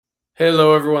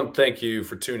Hello, everyone. Thank you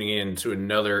for tuning in to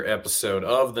another episode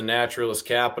of The Naturalist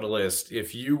Capitalist.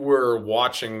 If you were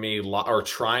watching me or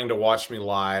trying to watch me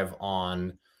live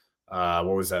on, what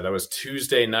was that? That was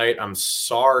Tuesday night. I'm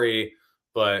sorry,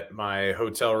 but my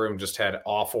hotel room just had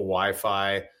awful Wi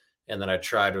Fi. And then I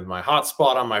tried with my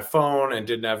hotspot on my phone and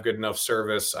didn't have good enough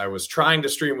service. I was trying to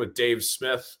stream with Dave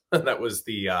Smith. That was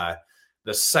the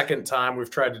second time we've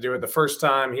tried to do it. The first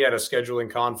time he had a scheduling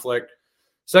conflict.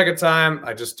 Second time,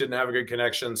 I just didn't have a good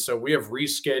connection. So we have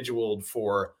rescheduled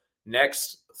for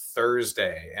next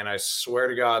Thursday. And I swear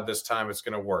to God, this time it's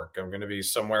going to work. I'm going to be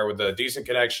somewhere with a decent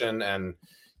connection and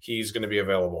he's going to be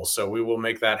available. So we will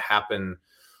make that happen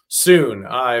soon.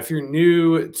 If you're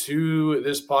new to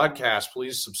this podcast,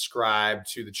 please subscribe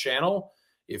to the channel.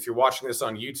 If you're watching this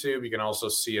on YouTube, you can also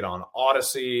see it on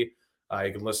Odyssey.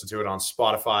 You can listen to it on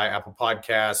Spotify, Apple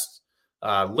Podcasts.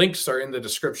 Links are in the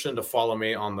description to follow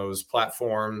me on those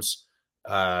platforms.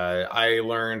 I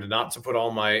learned not to put all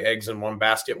my eggs in one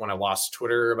basket when I lost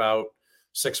Twitter about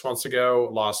 6 months ago,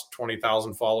 lost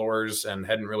 20,000 followers and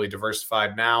hadn't really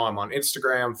diversified. Now I'm on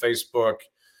Instagram, Facebook,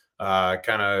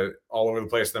 kind of all over the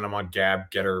place. Then I'm on Gab,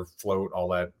 Getter, Float, all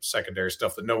that secondary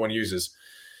stuff that no one uses.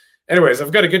 Anyways,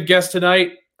 I've got a good guest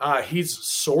tonight. He's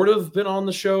sort of been on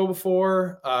the show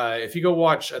before. If you go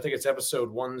watch, I think it's episode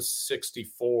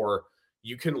 164,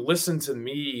 you can listen to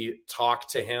me talk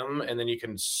to him, and then you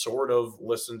can sort of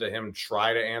listen to him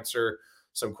try to answer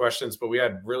some questions. But we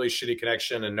had really shitty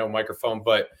connection and no microphone.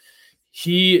 But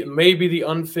he may be the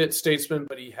unfit statesman,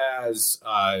 but he has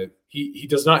he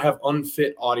does not have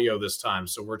unfit audio this time.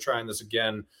 So we're trying this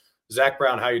again. Zach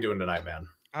Brown, how you doing tonight, man?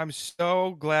 I'm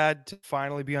so glad to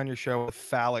finally be on your show with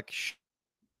phallic.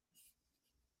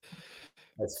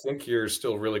 I think you're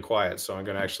still really quiet, so I'm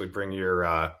going to actually bring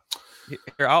your.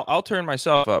 Here, I'll turn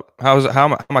myself up. How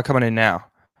am I coming in now?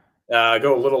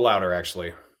 Go a little louder,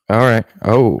 actually. All right.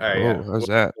 All right, yeah. How's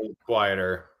that? A little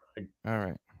quieter. All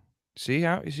right. See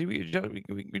how you see we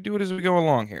do it as we go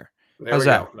along here. There how's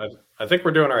that? Go. I think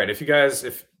we're doing all right.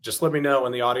 If just let me know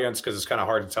in the audience because it's kind of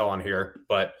hard to tell on here.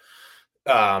 But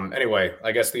anyway,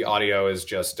 I guess the audio is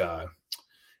just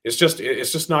it's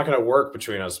just not going to work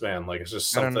between us, man. Like it's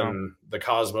just something the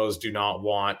Cosmos do not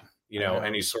want.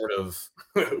 Any sort of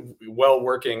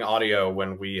well-working audio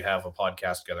when we have a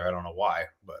podcast together. I don't know why,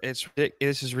 but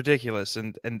this is ridiculous.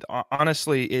 And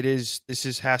honestly,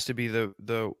 this has to be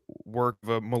the work of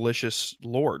a malicious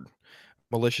Lord,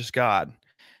 malicious God.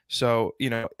 So,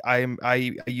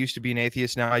 I used to be an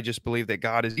atheist. Now I just believe that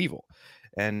God is evil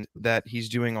and that he's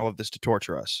doing all of this to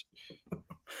torture us.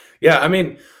 Yeah. I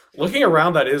mean, looking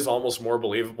around, that is almost more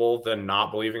believable than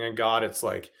not believing in God. It's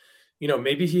like,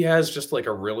 maybe he has just like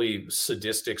a really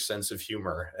sadistic sense of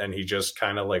humor and he just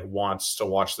kind of like wants to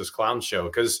watch this clown show.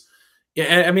 Cause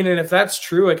yeah, I mean, and if that's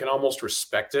true, I can almost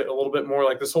respect it a little bit more.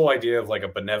 Like this whole idea of like a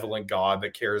benevolent God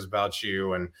that cares about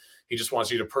you and he just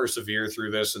wants you to persevere through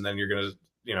this. And then you're going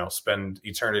to, spend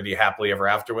eternity happily ever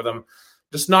after with him.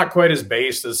 Just not quite as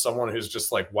based as someone who's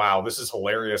just like, wow, this is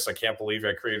hilarious. I can't believe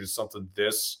I created something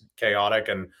this chaotic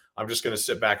and I'm just going to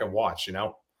sit back and watch,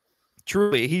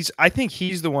 Truly, I think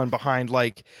he's the one behind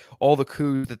like all the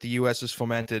coups that the U.S. has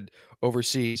fomented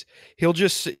overseas. He'll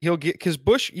get because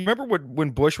Bush. You remember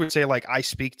when Bush would say like, "I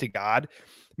speak to God."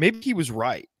 Maybe he was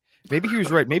right. Maybe he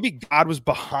was right. Maybe God was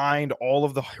behind all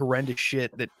of the horrendous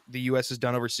shit that the U.S. has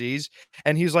done overseas,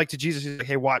 and he's like to Jesus, he's like,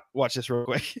 "Hey, watch this real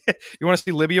quick. You want to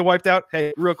see Libya wiped out?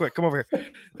 Hey, real quick, come over here."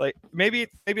 Like maybe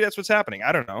that's what's happening.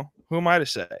 I don't know. Who am I to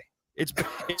say? It's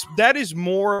that is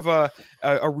more of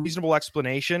a reasonable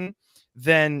explanation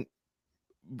than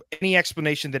any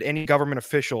explanation that any government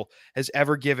official has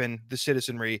ever given the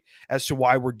citizenry as to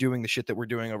why we're doing the shit that we're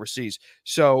doing overseas.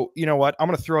 So, you know what? I'm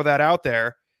going to throw that out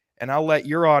there and I'll let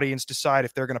your audience decide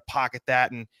if they're going to pocket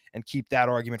that and keep that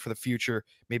argument for the future.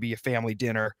 Maybe a family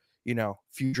dinner,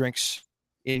 few drinks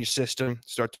in your system,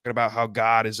 start talking about how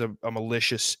God is a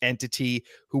malicious entity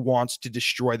who wants to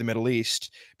destroy the Middle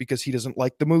East because he doesn't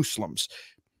like the Muslims.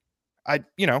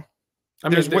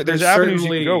 There's avenues you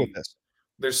can go with this.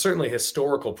 There's certainly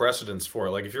historical precedents for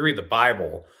it. Like if you read the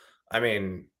Bible, I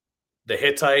mean, the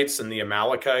Hittites and the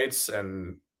Amalekites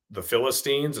and the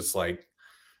Philistines, it's like,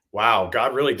 wow,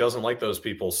 God really doesn't like those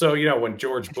people. So, when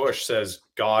George Bush says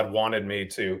God wanted me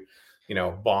to,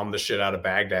 bomb the shit out of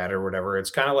Baghdad or whatever, it's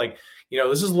kind of like,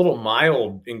 this is a little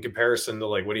mild in comparison to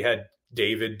like what he had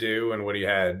David do and what he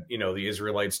had, the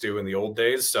Israelites do in the old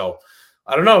days. So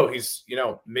I don't know. He's,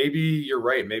 maybe you're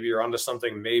right. Maybe you're onto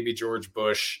something. Maybe George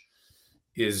Bush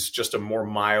is just a more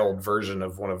mild version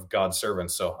of one of God's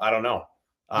servants. So I don't know.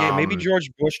 Yeah, maybe George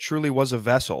Bush truly was a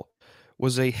vessel,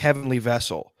 was a heavenly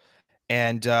vessel.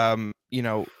 And,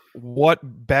 what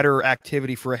better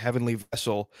activity for a heavenly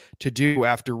vessel to do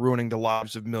after ruining the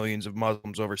lives of millions of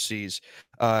Muslims overseas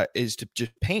is to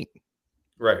just paint,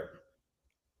 Right.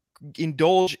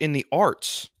 indulge in the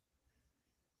arts.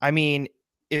 I mean,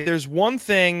 if there's one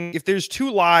thing, if there's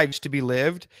two lives to be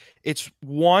lived, it's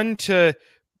one to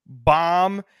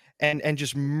bomb and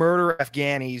just murder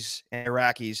Afghanis and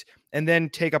Iraqis and then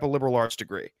take up a liberal arts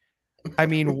degree. I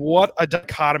mean, what a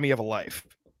dichotomy of a life.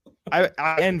 I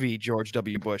envy George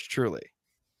W. Bush, truly.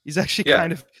 He's actually Yeah.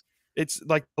 kind of, it's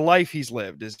like the life he's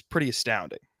lived is pretty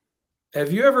astounding.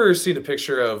 Have you ever seen a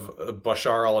picture of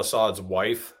Bashar al-Assad's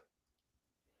wife?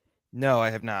 No, I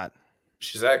have not.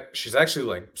 She's actually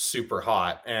like super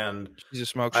hot, and She's a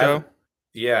smoke I show. have.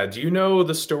 Yeah, do you know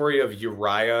the story of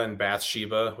Uriah and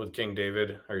Bathsheba with King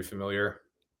David? Are you familiar?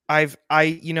 I've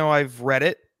read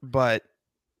it, but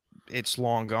it's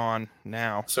long gone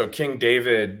now. So King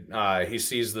David, he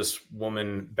sees this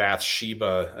woman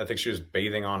Bathsheba. I think she was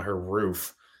bathing on her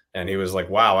roof, and he was like,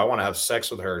 "Wow, I want to have sex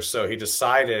with her." So he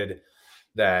decided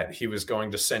that he was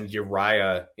going to send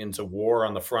Uriah into war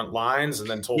on the front lines, and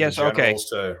then told the Yes, okay. generals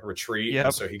to retreat, and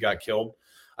Yep. so he got killed.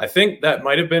 I think that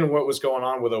might have been what was going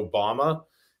on with Obama,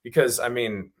 because I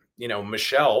mean,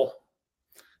 Michelle.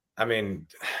 I mean,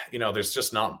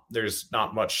 there's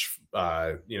not much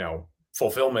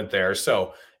fulfillment there.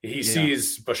 So he Yeah.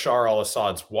 sees Bashar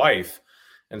al-Assad's wife,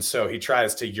 and so he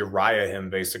tries to Uriah him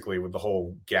basically with the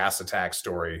whole gas attack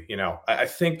story. I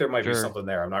think there might be Sure. something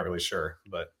there. I'm not really sure,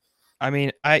 but I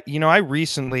mean, I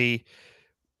recently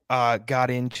got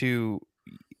into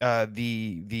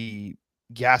the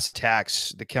gas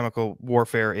attacks, the chemical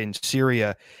warfare in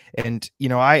Syria, and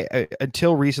I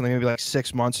until recently, maybe like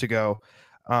 6 months ago,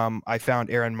 I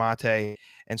found Aaron Mate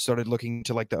and started looking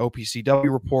into like the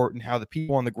OPCW report and how the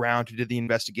people on the ground who did the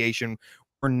investigation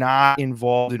were not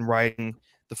involved in writing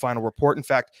the final report. In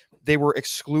fact, they were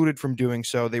excluded from doing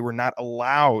so. They were not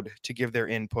allowed to give their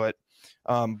input.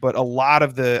 But a lot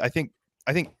of I think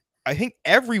I think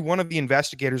every one of the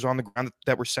investigators on the ground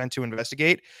that were sent to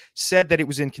investigate said that it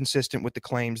was inconsistent with the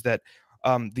claims that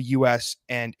the U.S.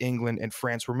 and England and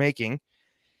France were making.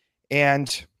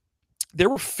 And there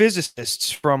were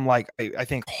physicists from like I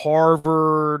think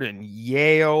Harvard and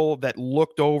Yale that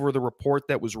looked over the report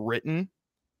that was written,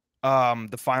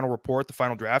 the final report, the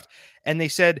final draft, and they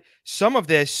said some of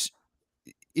this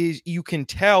is, you can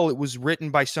tell it was written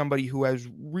by somebody who has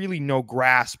really no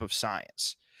grasp of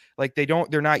science. Like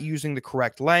they're not using the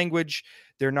correct language,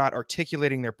 they're not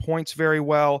articulating their points very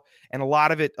well, and a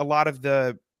lot of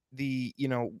the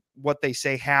what they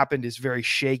say happened is very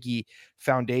shaky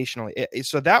foundationally.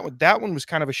 So that one was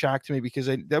kind of a shock to me because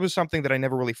that was something that I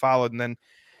never really followed, and then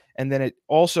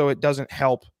it doesn't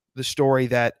help the story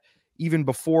that even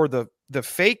before the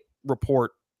fake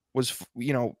report was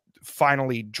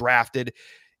finally drafted,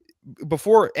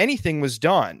 before anything was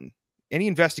done, any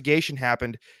investigation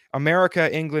happened,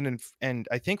 America, England, and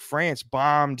I think France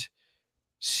bombed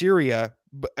Syria,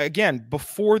 again,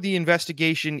 before the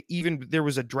investigation even there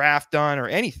was a draft done or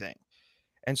anything.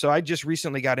 And so I just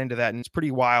recently got into that, and it's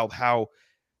pretty wild how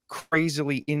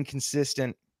crazily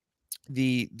inconsistent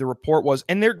the report was.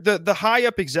 And they're the high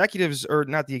up executives, or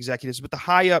not the executives, but the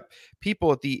high up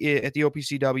people at the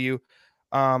OPCW,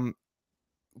 um,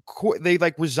 they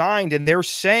like resigned, and they're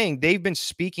saying they've been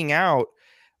speaking out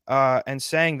and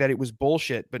saying that it was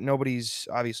bullshit, but nobody's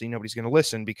going to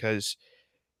listen because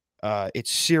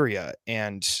it's Syria,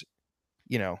 and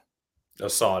you know,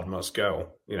 Assad must go.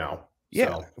 yeah,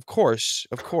 So of course,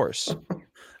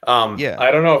 yeah,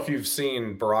 I don't know if you've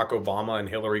seen Barack Obama and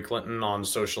Hillary Clinton on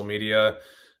social media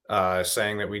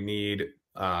saying that we need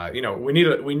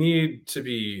to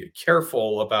be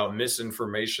careful about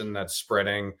misinformation that's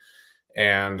spreading,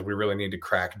 and we really need to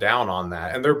crack down on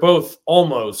that. And they're both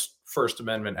almost First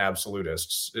Amendment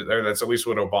absolutists. That's at least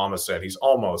what Obama said. He's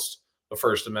almost a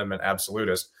First Amendment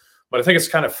absolutist. But I think it's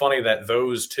kind of funny that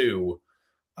those two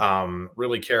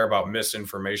really care about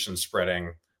misinformation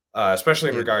spreading, especially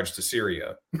in yeah, regards to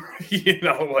Syria.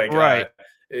 right.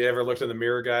 You ever looked in the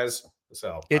mirror, guys?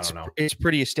 So I don't know. It's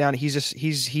pretty astounding.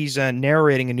 He's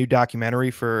narrating a new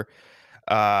documentary for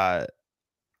uh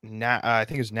I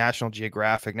think it was National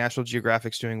Geographic. National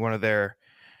Geographic's doing one of their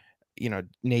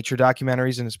nature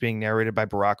documentaries, and it's being narrated by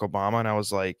Barack Obama. And I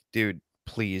was like, dude,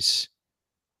 please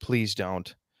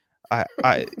don't. I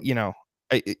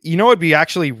it'd be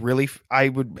actually really. I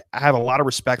would have a lot of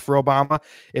respect for Obama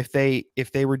if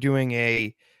they were doing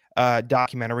a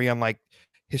documentary on like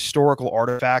historical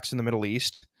artifacts in the Middle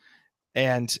East,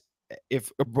 and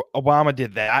if Obama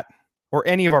did that, or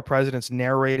any of our presidents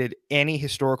narrated any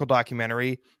historical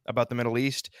documentary about the Middle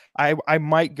East, I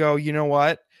might go, you know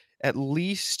what? At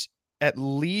least at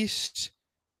least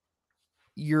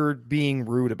you're being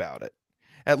rude about it.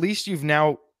 At least you've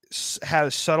now had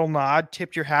a subtle nod,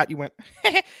 tipped your hat, you went,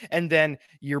 and then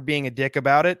you're being a dick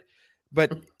about it.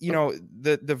 But you know,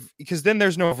 because then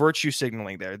there's no virtue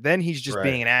signaling there. Then he's just Right.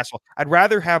 being an asshole. I'd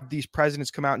rather have these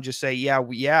presidents come out and just say, yeah,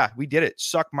 we did it.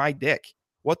 Suck my dick.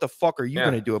 What the fuck are you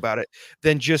going Yeah. to do about it?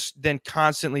 Than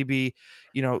constantly be,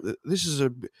 you know, this is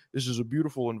a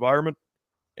beautiful environment,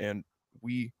 and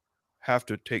we have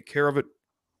to take care of it.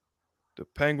 The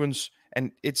penguins,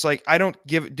 and it's like I don't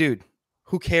give it, dude.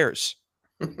 Who cares?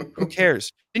 Who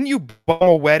cares? Didn't you bomb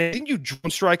a wedding? Didn't you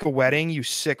drone strike a wedding? You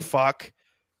sick fuck.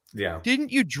 Yeah.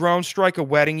 Didn't you drone strike a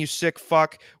wedding? You sick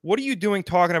fuck. What are you doing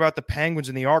talking about the penguins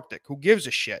in the Arctic? Who gives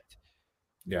a shit?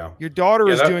 Yeah. Your daughter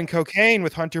Yeah. is doing cocaine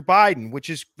with Hunter Biden, which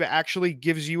is actually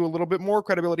gives you a little bit more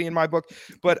credibility in my book.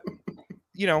 But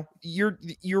you know, you're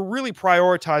really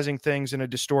prioritizing things in a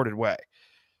distorted way.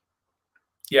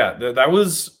 Yeah, that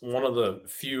was one of the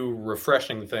few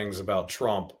refreshing things about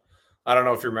Trump. I don't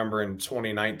know if you remember in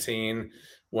 2019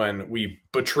 when we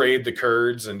betrayed the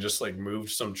Kurds and just like moved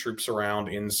some troops around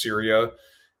in Syria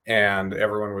and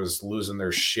everyone was losing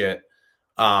their shit.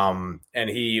 And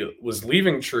he was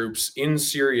leaving troops in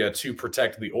Syria to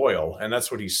protect the oil. And that's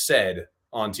what he said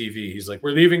on TV. He's like,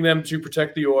 we're leaving them to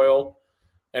protect the oil.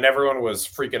 And everyone was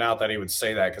freaking out that he would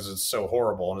say that because it's so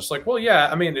horrible. And it's like, well, yeah,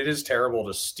 I mean, it is terrible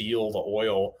to steal the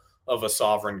oil of a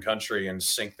sovereign country and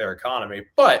sink their economy.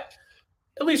 But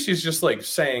at least he's just like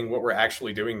saying what we're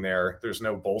actually doing there. There's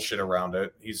no bullshit around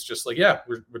it. He's just like, yeah,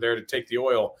 we're there to take the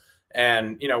oil.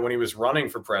 And, you know, when he was running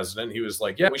for president, he was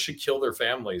like, yeah, we should kill their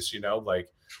families. You know, like,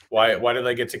 why do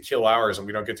they get to kill ours and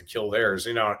we don't get to kill theirs?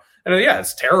 You know, and yeah,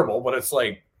 it's terrible, but it's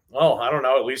like, well, I don't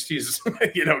know. At least he's,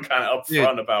 you know, kind of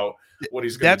upfront about what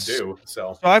he's going to do.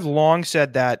 So I've long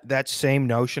said that same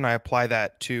notion, I apply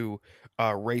that to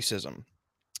racism.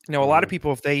 Now, a lot of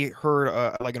people, if they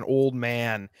heard like an old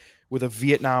man with a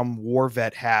Vietnam War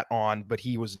vet hat on, but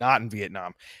he was not in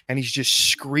Vietnam, and he's just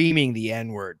screaming the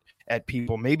N-word at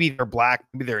people. Maybe they're black,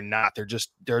 maybe they're not. They're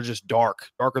just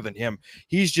darker than him.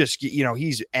 He's just, you know,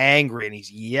 he's angry and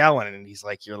he's yelling and he's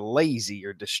like, "You're lazy.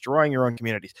 You're destroying your own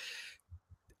communities."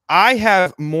 I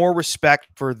have more respect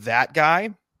for that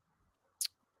guy,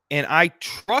 and I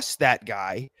trust that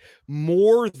guy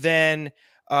more than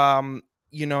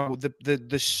you know,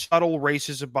 the subtle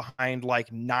racism behind like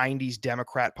 90s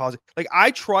Democrat policy. Like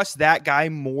I trust that guy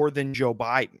more than Joe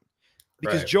Biden,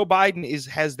 because Joe Biden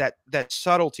has that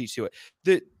subtlety to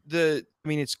it. I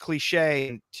mean, it's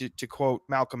cliche to quote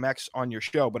Malcolm X on your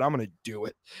show, but I'm going to do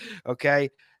it. Okay.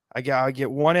 I get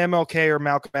one MLK or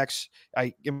Malcolm X.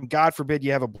 God forbid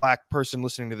you have a black person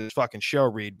listening to this fucking show,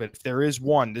 Reed, but if there is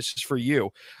one, this is for you.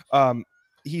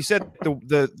 He said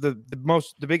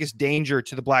the biggest danger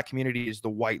to the black community is the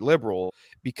white liberal,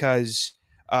 because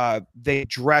they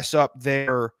dress up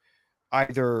their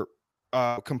either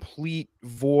complete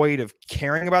void of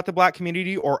caring about the black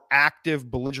community or active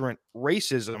belligerent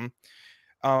racism.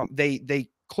 They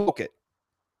cloak it.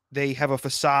 They have a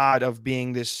facade of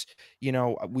being this, you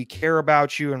know, we care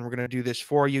about you and we're going to do this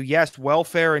for you. Yes,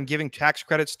 welfare and giving tax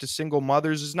credits to single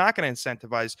mothers is not going to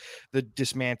incentivize the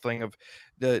dismantling of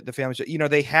the families. You know,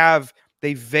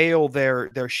 they veil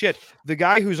their shit. The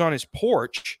guy who's on his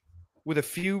porch with a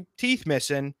few teeth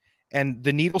missing and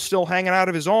the needle still hanging out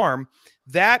of his arm,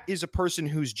 that is a person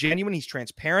who's genuine. He's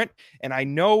transparent. And I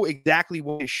know exactly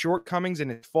what his shortcomings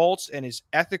and his faults and his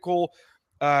ethical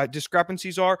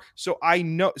discrepancies are. So I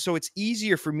know, so it's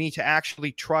easier for me to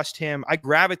actually trust him. I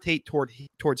gravitate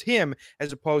towards him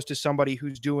as opposed to somebody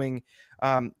who's doing,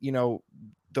 you know,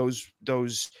 those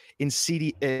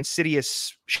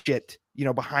insidious shit, you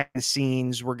know, behind the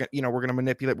scenes. We're going to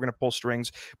manipulate, we're going to pull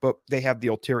strings, but they have the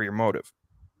ulterior motive.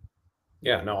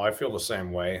 Yeah, no, I feel the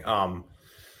same way.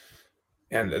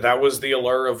 And that was the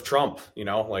allure of Trump, you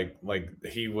know, like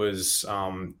he was,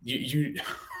 you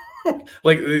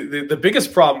like the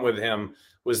biggest problem with him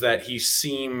was that he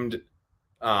seemed,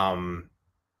 you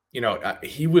know,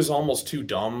 he was almost too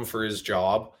dumb for his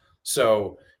job.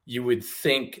 So you would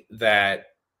think that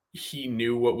he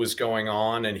knew what was going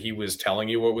on and he was telling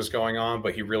you what was going on,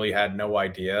 but he really had no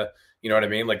idea. You know what I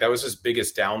mean? Like that was his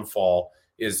biggest downfall.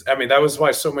 I mean, that was why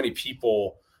so many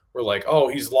people were like, oh,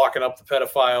 he's locking up the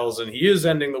pedophiles and he is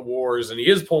ending the wars and he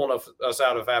is pulling us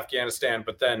out of Afghanistan.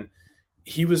 But then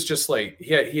he was just like,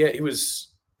 he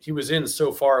was in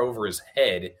so far over his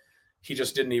head. He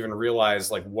just didn't even realize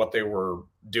like what they were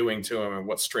doing to him and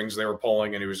what strings they were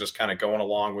pulling. And he was just kind of going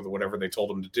along with whatever they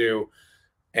told him to do.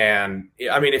 And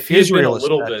I mean, if he had been a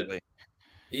little bit,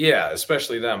 yeah,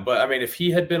 especially them. But I mean, if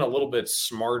he had been a little bit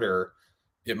smarter,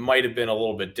 it might have been a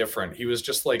little bit different. He was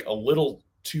just like a little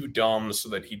too dumb so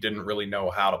that he didn't really know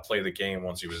how to play the game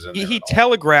once he was in there He at all.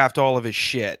 telegraphed all of his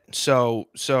shit, so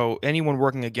anyone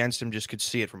working against him just could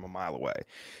see it from a mile away.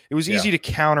 It was easy to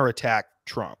counterattack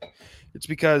Trump. It's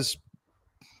because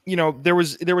there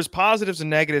was positives and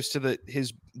negatives to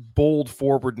his bold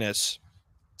forwardness.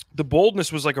 The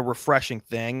boldness was like a refreshing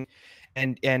thing,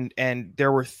 and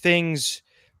there were things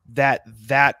that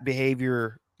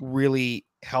behavior really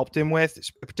helped him with,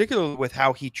 particularly with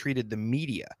how he treated the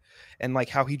media, and like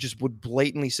how he just would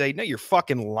blatantly say, "No, you're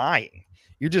fucking lying.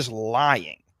 You're just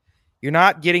lying. You're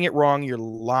not getting it wrong. You're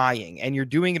lying, and you're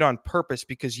doing it on purpose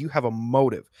because you have a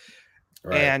motive."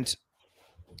 Right. And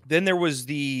then there was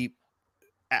the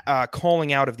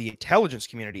calling out of the intelligence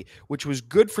community, which was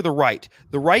good for the right.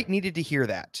 The right needed to hear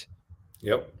that.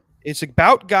 Yep. It's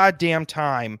about goddamn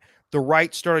time the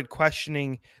right started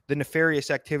questioning the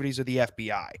nefarious activities of the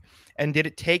FBI. And did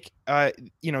it take,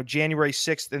 January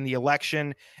 6th and the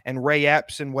election and Ray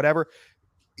Epps and whatever?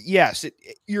 Yes,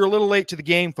 you're a little late to the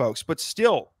game, folks, but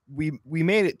still, we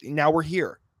made it. Now we're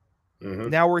here. Mm-hmm.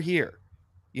 Now we're here,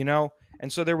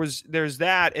 And so there's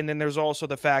that, and then there's also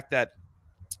the fact that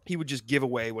he would just give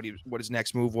away what his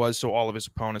next move was. So all of his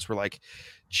opponents were like,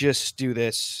 just do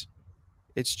this.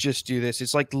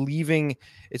 It's like leaving.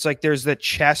 It's like there's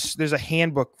a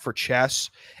handbook for chess,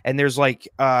 and there's like,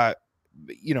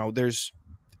 there's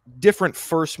different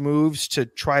first moves to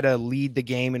try to lead the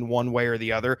game in one way or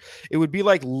the other. It would be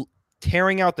like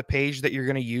tearing out the page that you're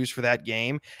going to use for that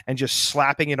game and just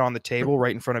slapping it on the table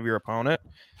right in front of your opponent.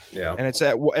 Yeah. And it's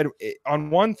on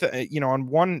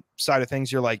one side of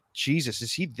things, you're like, Jesus,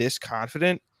 is he this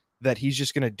confident that he's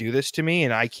just going to do this to me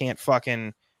and I can't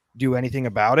fucking do anything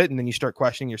about it? And then you start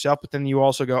questioning yourself, but then you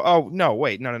also go, oh no,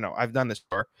 wait, no. I've done this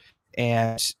before,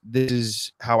 and this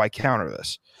is how I counter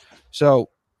this. So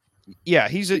yeah,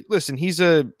 he's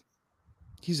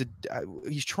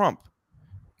Trump.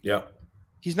 Yeah.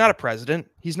 He's not a president.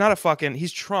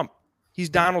 He's Trump. He's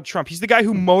Donald Trump. He's the guy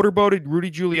who motorboated Rudy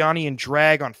Giuliani in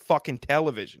drag on fucking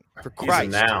television. For Christ.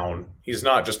 He's a noun. He's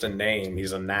not just a name.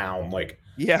 He's a noun. Like,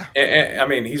 yeah. I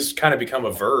mean, he's kind of become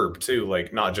a verb too.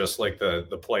 Like, not just like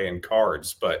the playing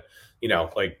cards, but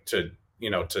like to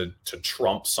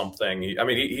trump something.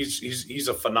 He's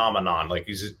a phenomenon. Like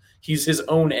he's his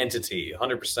own entity,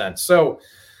 100%. So,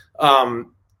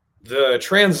 the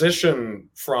transition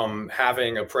from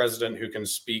having a president who can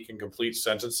speak in complete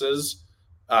sentences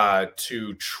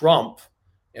to Trump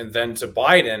and then to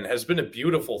Biden has been a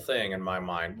beautiful thing in my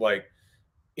mind. Like,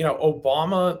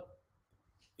 Obama,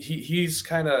 he's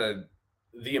kind of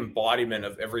the embodiment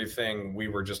of everything we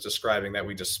were just describing that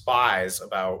we despise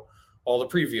about all the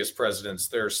previous presidents.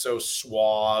 They're so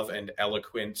suave and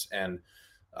eloquent and,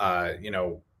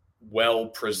 well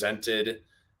presented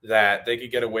that they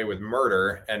could get away with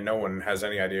murder and no one has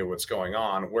any idea what's going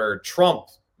on, where Trump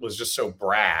was just so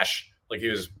brash. Like, he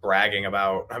was bragging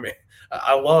about,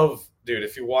 I love, dude,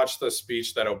 if you watch the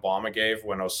speech that Obama gave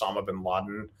when Osama bin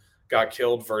Laden got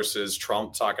killed versus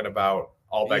Trump talking about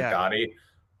al-Baghdadi,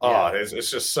 it's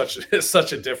just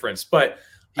such a difference. But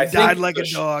he died like a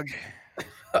dog.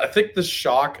 I think the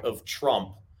shock of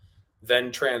Trump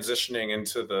then transitioning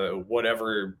into the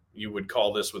whatever you would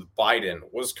call this with Biden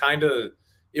was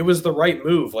it was the right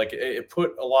move. Like, it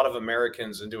put a lot of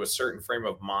Americans into a certain frame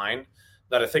of mind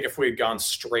that I think if we had gone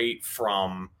straight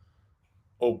from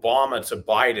Obama to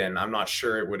Biden, I'm not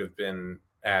sure it would have been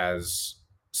as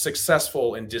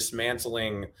successful in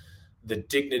dismantling the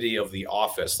dignity of the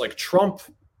office. Like, Trump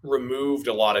removed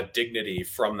a lot of dignity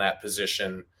from that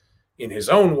position in his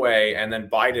own way, and then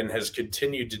Biden has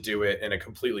continued to do it in a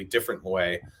completely different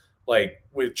way. Like,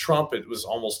 with Trump, it was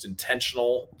almost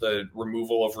intentional, the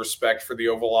removal of respect for the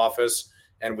Oval Office.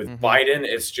 And with Biden,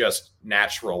 it's just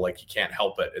natural. Like, you can't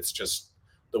help it. It's just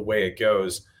the way it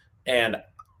goes. And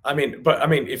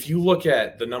if you look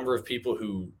at the number of people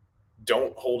who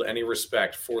don't hold any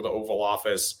respect for the Oval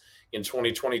Office in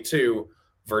 2022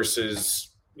 versus,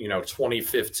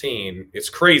 2015, it's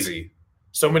crazy.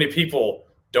 So many people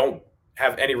don't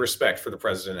have any respect for the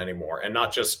president anymore. And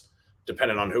not just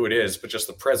dependent on who it is, but just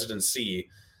the presidency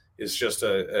is just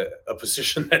a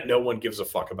position that no one gives a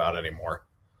fuck about anymore.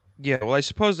 Yeah, well, I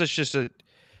suppose that's just a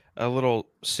little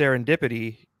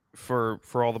serendipity for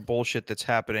all the bullshit that's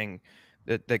happening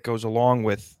that goes along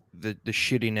with the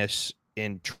shittiness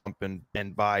in Trump and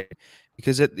Biden.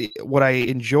 Because what I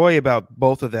enjoy about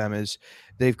both of them is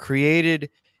they've created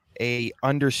a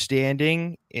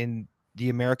understanding in the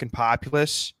American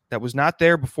populace that was not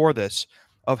there before this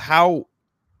of how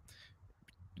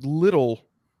little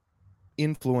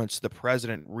influence the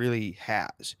president really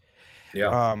has.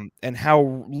 Yeah. And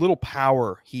how little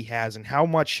power he has and how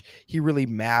much he really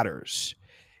matters.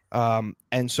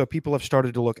 And so people have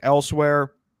started to look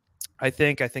elsewhere. I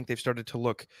think they've started to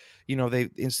look, they,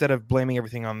 instead of blaming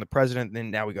everything on the president,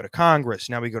 then now we go to Congress,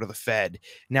 now we go to the Fed,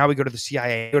 now we go to the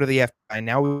CIA, go to the FBI,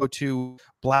 now we go to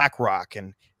BlackRock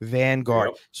and Vanguard.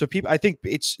 Yep. So people, I think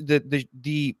it's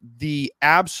the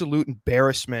absolute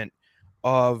embarrassment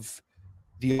of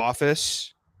the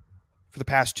office for the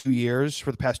past 2 years,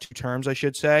 for the past 2 terms, I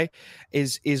should say,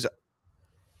 is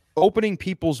opening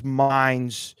people's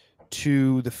minds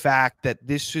to the fact that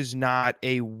this is not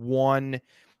a one,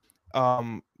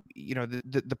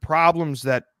 the problems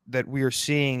that we are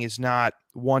seeing is not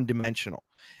one dimensional.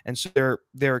 And so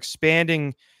they're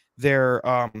expanding their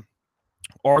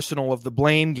arsenal of the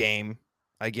blame game,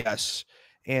 I guess,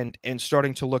 and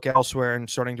starting to look elsewhere and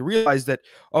starting to realize that,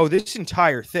 oh, this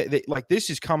entire thing, like, this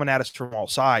is coming at us from all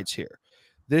sides here.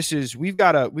 This is, we've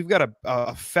got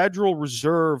a Federal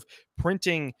Reserve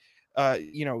printing,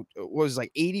 was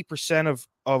like 80%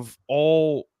 of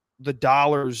all the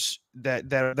dollars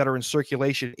that are in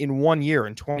circulation in 1 year,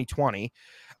 in 2020,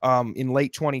 in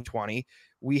late 2020.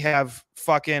 We have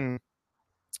fucking,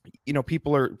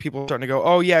 people are starting to go,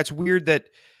 oh yeah, it's weird that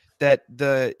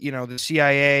the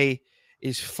CIA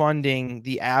is funding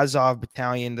the Azov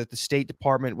battalion, that the State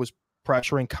Department was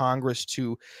pressuring Congress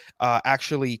to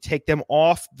actually take them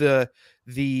off the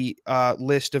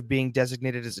list of being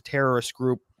designated as a terrorist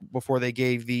group before they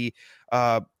gave the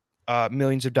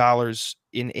millions of dollars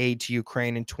in aid to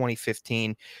Ukraine in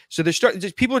 2015. So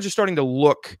people are just starting to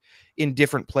look in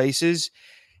different places.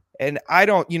 And I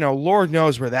don't, Lord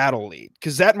knows where that'll lead,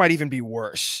 because that might even be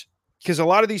worse. Because a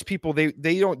lot of these people, they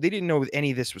didn't know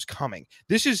any of this was coming.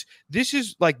 This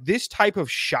is like this type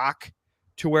of shock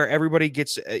to where everybody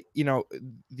gets,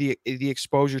 the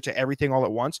exposure to everything all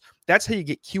at once. That's how you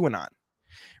get QAnon,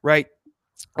 right?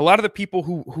 A lot of the people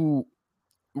who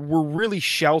were really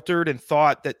sheltered and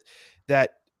thought that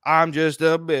I'm just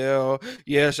a bill.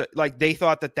 Yes. Like, they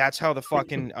thought that that's how the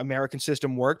fucking American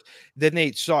system worked. Then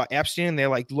they saw Epstein and they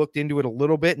like looked into it a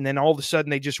little bit. And then all of a sudden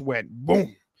they just went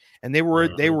boom. And they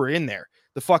were in there.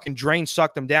 The fucking drain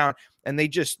sucked them down, and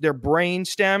their brain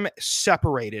stem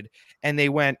separated, and they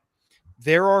went,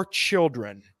 there are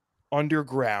children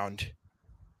underground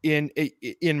in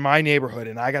my neighborhood,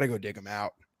 and I got to go dig them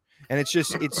out. And it's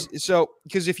so,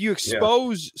 because if you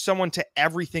expose someone to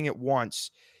everything at once,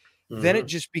 then it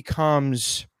just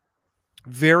becomes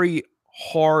very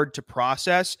hard to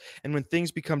process. And when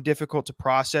things become difficult to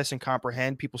process and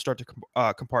comprehend, people start to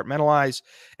compartmentalize.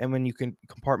 And when you can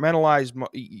compartmentalize,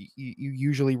 you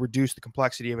usually reduce the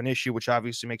complexity of an issue, which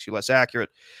obviously makes you less accurate.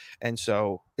 And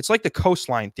so it's like the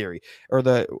coastline theory, or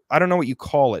I don't know what you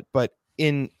call it, but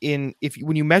when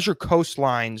you measure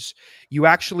coastlines, you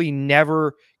actually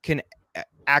never can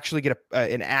actually get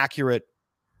an accurate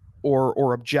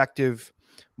or objective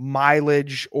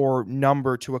mileage or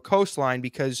number to a coastline,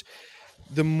 because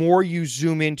the more you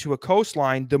zoom into a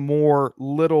coastline, the more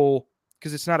little,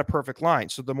 because it's not a perfect line,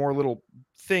 so the more little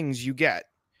things you get,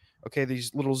 okay,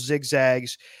 these little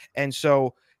zigzags. And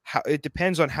so it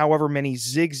depends on however many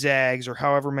zigzags or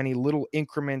however many little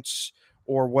increments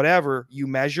or whatever you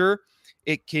measure,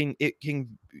 it can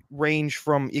range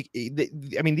from,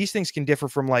 I mean, these things can differ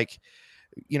from like,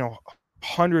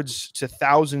 hundreds to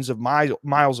thousands of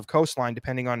miles of coastline,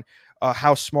 depending on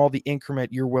how small the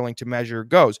increment you're willing to measure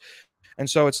goes. And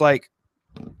so it's like,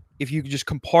 if you just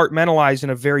compartmentalize in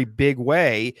a very big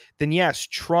way, then yes,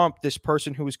 Trump, this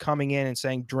person who was coming in and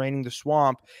saying draining the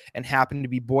swamp and happened to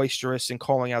be boisterous and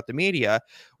calling out the media,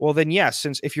 well then yes,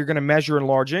 since if you're going to measure in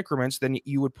large increments, then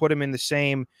you would put him in the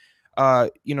same,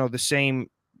 the same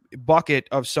bucket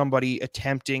of somebody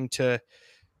attempting to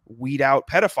weed out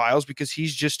pedophiles because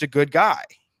he's just a good guy,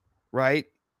 right?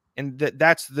 And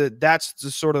that's the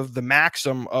sort of the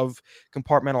maxim of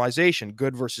compartmentalization,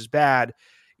 good versus bad,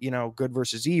 good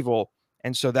versus evil.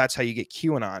 And so that's how you get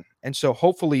QAnon. And so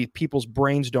hopefully people's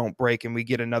brains don't break and we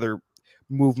get another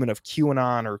movement of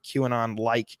QAnon or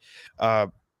QAnon-like,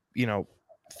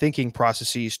 thinking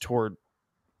processes toward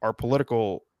our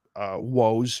political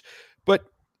woes. But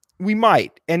we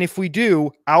might. And if we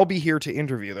do, I'll be here to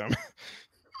interview them.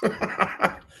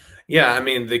 Yeah, I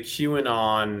mean, the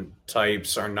QAnon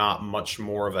types are not much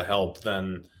more of a help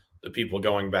than the people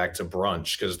going back to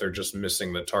brunch, because they're just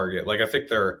missing the target. Like, I think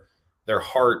their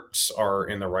hearts are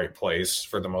in the right place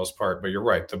for the most part, but you're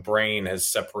right. The brain has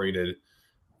separated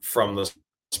from the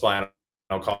spinal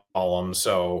column.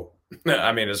 So,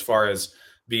 I mean, as far as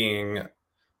being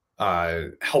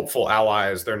helpful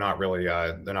allies, they're not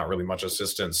really much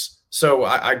assistance. So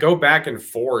I go back and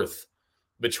forth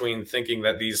between thinking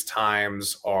that these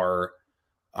times are,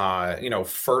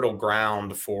 fertile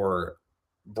ground for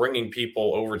bringing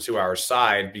people over to our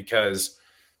side, because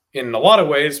in a lot of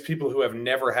ways, people who have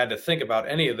never had to think about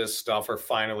any of this stuff are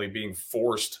finally being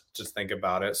forced to think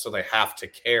about it. So they have to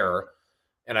care.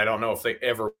 And I don't know if they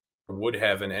ever would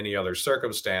have in any other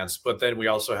circumstance. But then we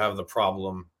also have the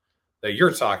problem that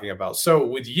you're talking about. So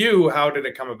with you, how did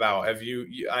it come about? Have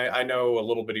I know a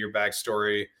little bit of your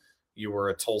backstory. You were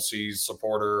a Tulsi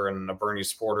supporter and a Bernie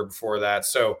supporter before that.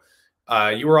 So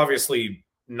you were obviously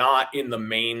not in the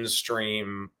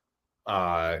mainstream.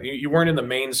 You weren't in the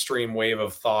mainstream wave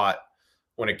of thought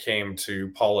when it came to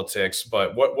politics.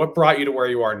 But what brought you to where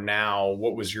you are now?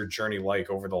 What was your journey like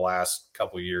over the last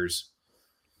couple of years?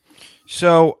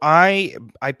 So I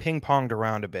ping ponged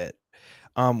around a bit.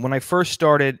 When I first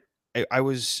started, I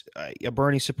was a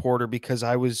Bernie supporter because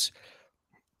I was,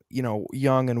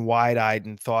 young and wide eyed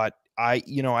and thought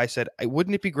I said,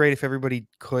 wouldn't it be great if everybody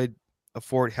could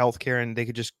afford healthcare and they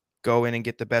could just go in and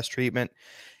get the best treatment?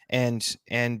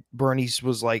 And Bernie's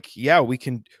was like, yeah, we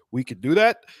could do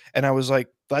that. And I was like,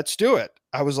 let's do it.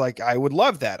 I was like, I would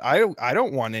love that. I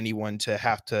don't want anyone to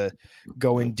have to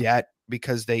go in debt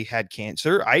because they had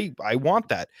cancer. I want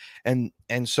that. And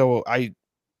so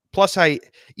plus I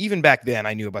even back then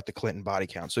I knew about the Clinton body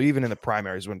count. So even in the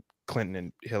primaries when Clinton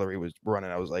and Hillary was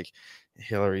running, I was like,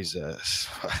 Hillary's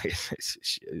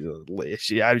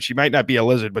she might not be a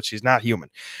lizard, but she's not human.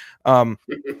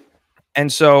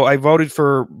 And so I voted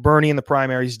for Bernie in the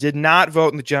primaries, did not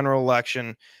vote in the general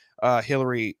election,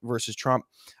 Hillary versus Trump.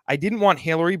 I didn't want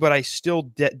Hillary, but I still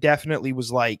definitely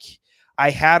was like, I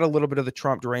had a little bit of the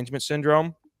Trump derangement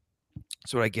syndrome.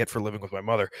 That's what I get for living with my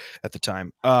mother at the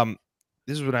time.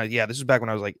 This is back when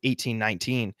I was like 18,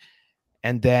 19.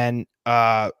 And then,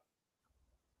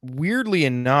 weirdly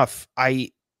enough,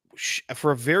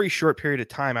 for a very short period of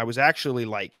time, I was actually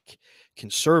like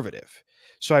conservative.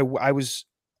 So I was,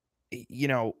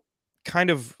 kind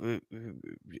of,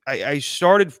 I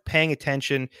started paying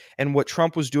attention, and what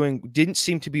Trump was doing didn't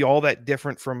seem to be all that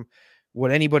different from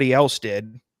what anybody else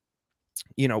did,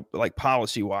 like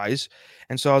policy wise.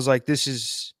 And so I was like, this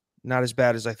is not as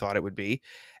bad as I thought it would be.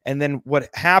 And then what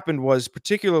happened was,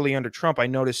 particularly under Trump, I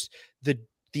noticed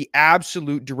the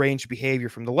absolute deranged behavior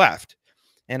from the left.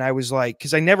 And I was like,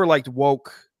 because I never liked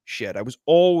woke shit. I was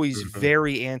always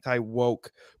very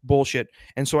anti-woke bullshit.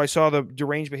 And so I saw the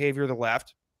deranged behavior of the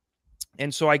left.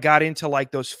 And so I got into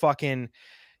like those fucking,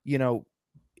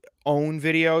 own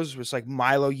videos. It was like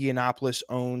Milo Yiannopoulos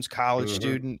owns college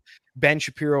student. Ben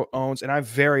Shapiro owns, and I'm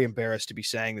very embarrassed to be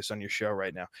saying this on your show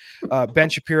right now. Ben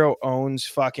Shapiro owns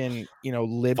fucking,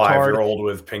 libtard. 5-year-old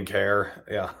with pink hair.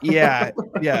 Yeah. Yeah.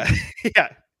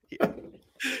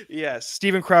 Yeah.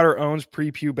 Steven Crowder owns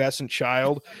prepubescent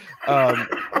child.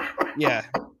 Yeah.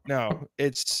 No,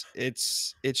 it's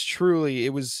truly,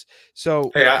 it was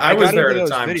so. Hey, I was there at a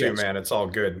time too, man. It's all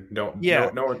good.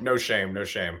 Yeah. No shame. No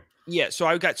shame. Yeah. So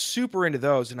I got super into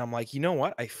those, and I'm like, you know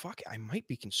what? I might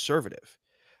be conservative.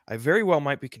 I very well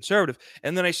might be conservative.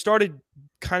 And then I started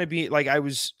kind of being like, I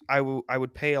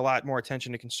would pay a lot more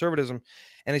attention to conservatism.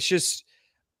 And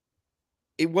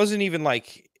it wasn't even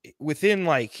like within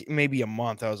like maybe a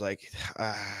month, I was like,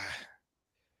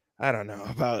 I don't know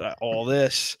about all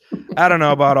this. I don't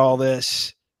know about all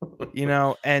this,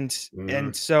 and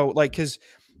so like, cause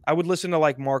I would listen to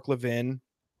like Mark Levin,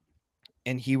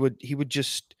 and he would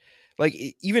just like,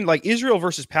 even like Israel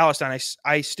versus Palestine.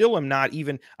 I still am not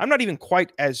even, I'm not even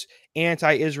quite as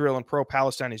anti-Israel and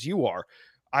pro-Palestine as you are.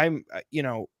 I'm,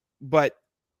 but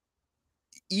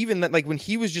even that, like when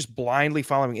he was just blindly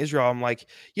following Israel, I'm like,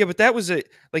 yeah, but that was it.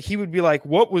 Like he would be like,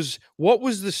 what was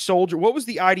the soldier, what was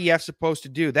the IDF supposed to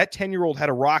do? That 10-year-old had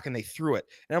a rock and they threw it.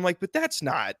 And I'm like, but that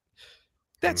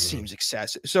seems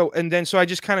excessive. So I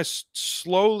just kind of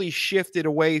slowly shifted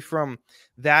away from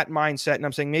that mindset. And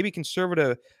I'm saying maybe the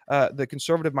conservative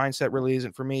mindset really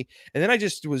isn't for me. And then I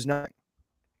just was nothing.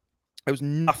 I was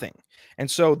nothing.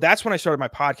 And so that's when I started my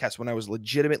podcast, when I was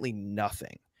legitimately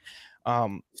nothing.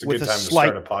 It's a good time to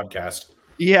start a podcast.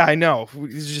 Yeah, I know.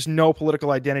 There's just no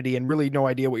political identity and really no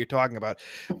idea what you're talking about.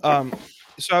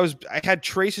 So I had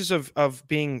traces of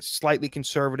being slightly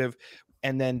conservative,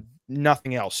 and then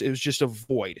nothing else. It was just a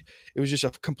void. It was just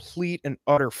a complete and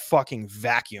utter fucking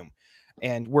vacuum,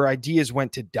 and where ideas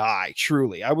went to die.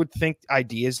 Truly, I would think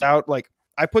ideas out. Like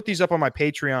I put these up on my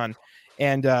Patreon,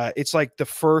 and it's like the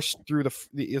first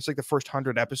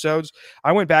 100 episodes.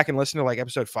 I went back and listened to like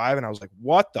episode 5, and I was like,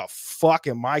 what the fuck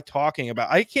am I talking about?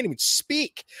 I can't even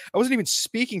speak. I wasn't even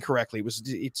speaking correctly.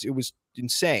 It was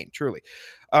insane, truly.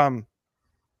 And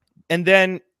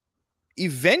then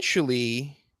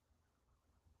eventually,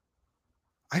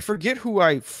 I forget who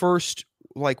I first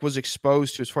like was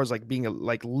exposed to as far as like being a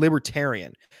like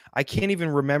libertarian. I can't even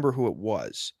remember who it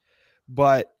was,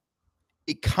 but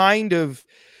it kind of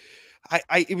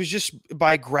it was just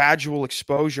by gradual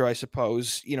exposure, I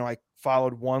suppose. You know, I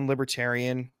followed one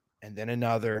libertarian and then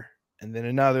another and then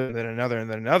another and then another and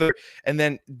then another. And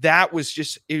then that was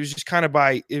just it was just kind of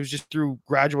by it was just through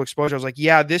gradual exposure. I was like,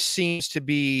 yeah, this seems to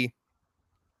be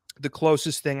the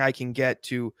closest thing I can get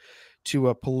to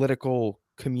a political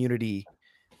community.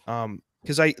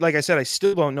 Because I like I said, I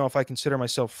still don't know if I consider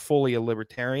myself fully a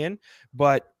libertarian,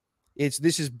 but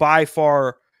this is by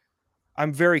far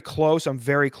I'm very close. I'm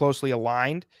very closely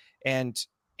aligned, and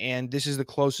this is the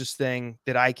closest thing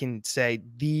that I can say.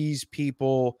 These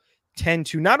people tend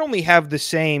to not only have the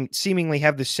same, seemingly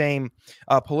have the same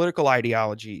political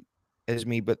ideology as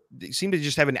me, but they seem to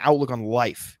just have an outlook on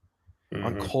life,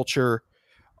 on culture,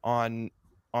 on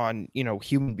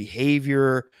human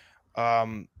behavior,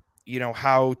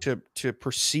 how to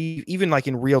perceive, even like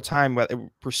in real time,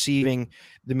 perceiving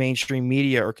the mainstream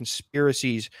media or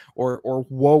conspiracies or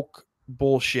woke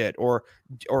bullshit or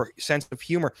sense of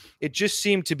humor. It just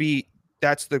seemed to be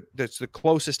that's the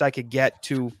closest I could get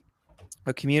to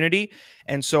a community.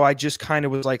 And so I just kind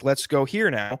of was like, let's go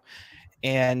here now.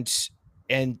 And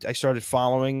I started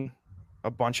following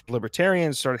a bunch of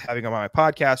libertarians, started having them on my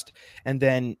podcast. And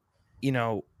then,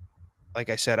 like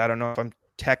I said, I don't know if I'm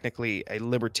technically a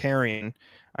libertarian.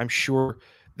 I'm sure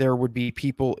there would be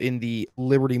people in the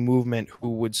liberty movement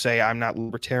who would say I'm not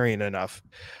libertarian enough.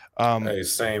 Hey,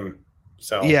 same.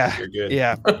 So yeah, you're good.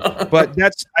 yeah. But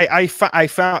that's I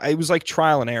found it was like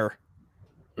trial and error.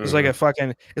 It's like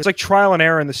it's like trial and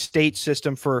error in the state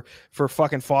system for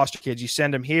fucking foster kids. You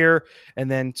send them here, and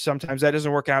then sometimes that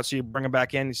doesn't work out, so you bring them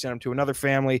back in. You send them to another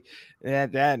family.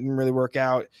 That didn't really work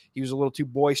out. He was a little too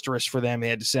boisterous for them. They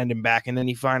had to send him back, and then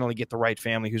you finally get the right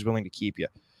family who's willing to keep you.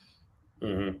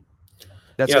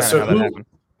 That's kind of how that happened.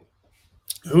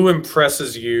 Who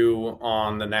impresses you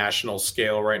on the national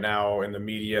scale right now in the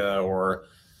media or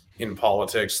in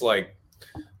politics? Like,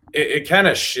 it kind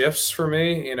of shifts for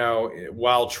me.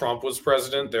 While Trump was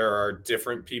president, there are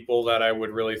different people that I would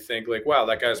really think like, wow,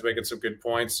 that guy's making some good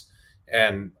points.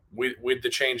 And with the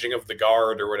changing of the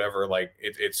guard or whatever, like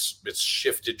it's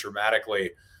shifted dramatically,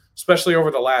 especially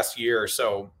over the last year or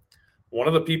so. One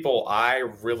of the people I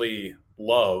really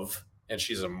love, and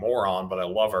she's a moron, but I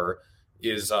love her,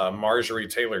 is Marjorie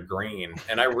Taylor Greene.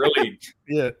 And I really,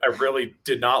 I really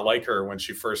did not like her when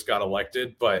she first got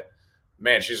elected, but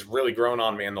man, she's really grown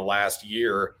on me in the last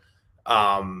year.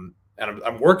 And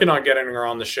I'm working on getting her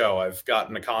on the show. I've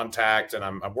gotten a contact and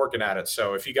I'm working at it.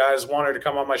 So if you guys want her to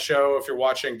come on my show, if you're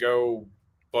watching, go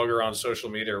bug her on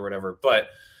social media or whatever. But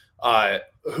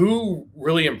who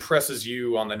really impresses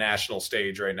you on the national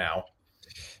stage right now?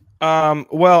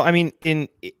 Well, I mean, in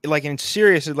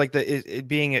serious, like it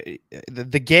being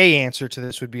the gay answer to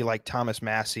this would be like Thomas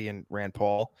Massey and Rand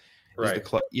Paul, right?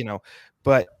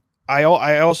 But I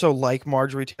also like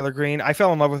Marjorie Taylor Greene. I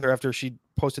fell in love with her after she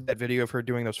posted that video of her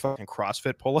doing those fucking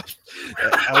CrossFit pull-ups.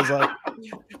 I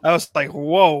was like,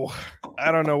 whoa,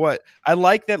 I don't know what. I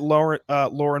like that Lauren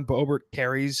Boebert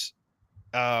carries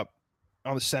on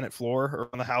the Senate floor or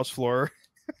on the House floor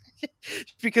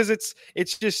because it's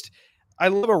just I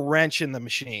love a wrench in the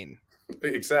machine.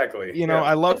 Exactly.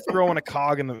 I love throwing a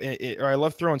cog or I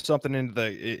love throwing something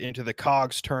into the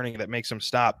cogs turning that makes them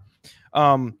stop.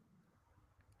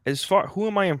 As far who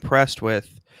am I impressed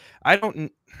with?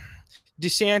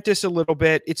 DeSantis a little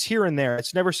bit. It's here and there.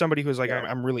 It's never somebody who's like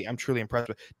I'm truly impressed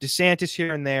with. DeSantis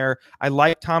here and there. I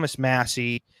like Thomas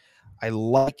Massey. I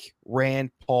like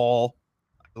Rand Paul.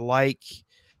 I liked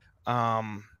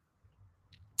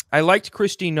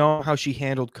Kristi Noem, how she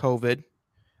handled COVID.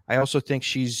 I also think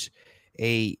she's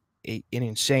an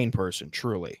insane person,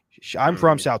 truly. I'm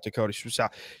from South Dakota.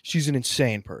 She's an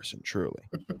insane person, truly.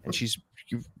 And she's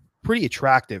pretty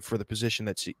attractive for the position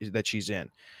that she's in.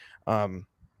 I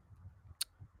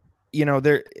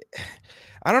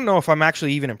don't know if I'm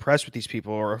actually even impressed with these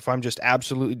people or if I'm just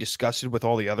absolutely disgusted with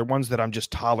all the other ones that I'm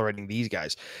just tolerating these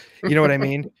guys. You know what I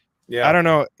mean? Yeah. I don't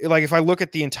know. Like if I look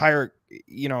at the entire,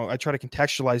 I try to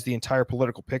contextualize the entire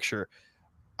political picture.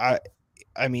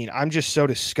 I mean, I'm just so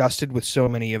disgusted with so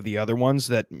many of the other ones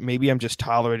that maybe I'm just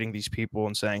tolerating these people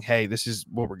and saying, hey, this is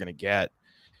what we're going to get.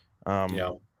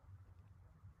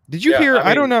 Did you hear?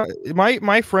 I don't know.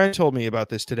 My friend told me about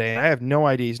this today, and I have no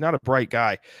idea. He's not a bright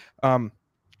guy.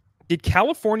 Did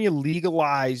California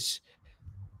legalize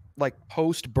like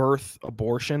post-birth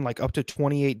abortion, like up to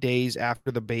 28 days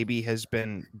after the baby has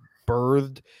been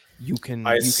birthed?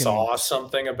 I saw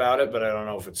something about it, but I don't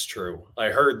know if it's true. I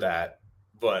heard that,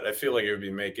 but I feel like it would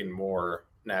be making more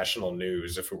national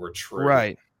news if it were true.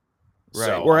 Right. Right.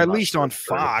 So Or I'm at not least sure on it's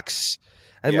true. Fox.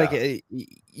 And like Yeah.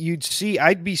 you'd see,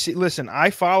 listen, I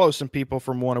follow some people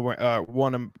from what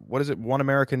is it? One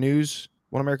American News,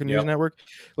 One American News Yep. Network.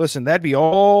 Listen, that'd be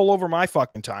all over my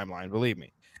fucking timeline, believe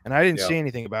me. And I didn't Yep. see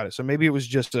anything about it. So maybe it was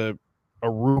just a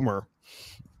rumor.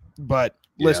 But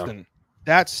Yeah. listen,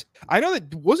 I know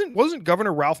that wasn't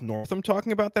Governor Ralph Northam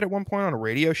talking about that at one point on a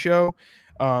radio show.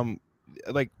 Um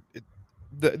like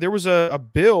there was a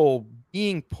bill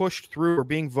being pushed through or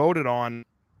being voted on,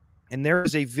 and there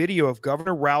is a video of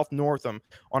Governor Ralph Northam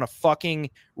on a fucking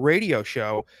radio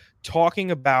show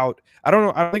talking about, I don't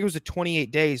know, I don't think it was the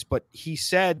 28 days, but he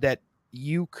said that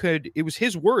it was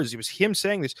his words, it was him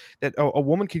saying this, that a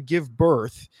woman could give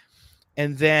birth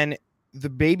and then the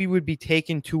baby would be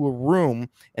taken to a room,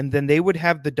 and then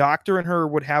the doctor and her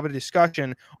would have a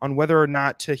discussion on whether or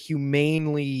not to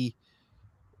humanely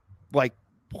like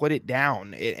put it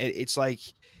down. It's like,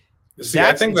 See, I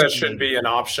that's think that should insane. be an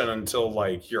option until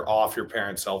like you're off your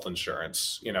parents' health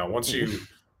insurance. Once you,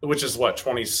 which is what,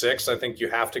 26, I think you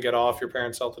have to get off your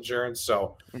parents' health insurance.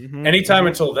 So Mm-hmm, anytime mm-hmm.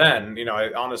 until then,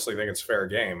 I honestly think it's fair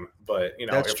game. But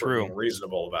That's if we're true. being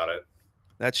reasonable about it.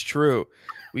 That's true.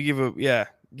 We give a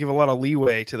lot of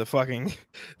leeway to the fucking.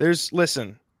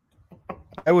 Listen,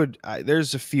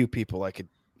 there's a few people I could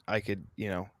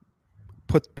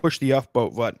push the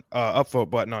upvote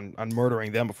button on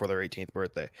murdering them before their 18th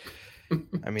birthday.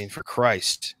 I mean, for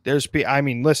Christ,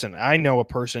 listen, I know a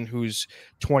person who's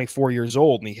 24 years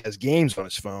old and he has games on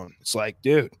his phone. It's like,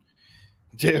 dude,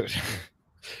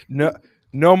 no,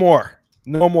 no more,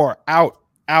 out,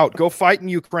 go fight in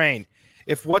Ukraine.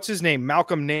 If what's his name,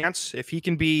 Malcolm Nance, if he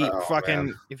can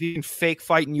if he can fake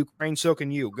fight in Ukraine, so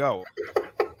can you. Go.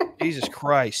 Jesus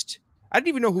Christ. I didn't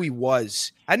even know who he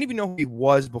was. I didn't even know who he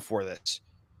was before this.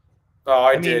 Oh,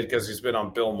 I mean, did, because he's been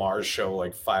on Bill Maher's show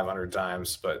like 500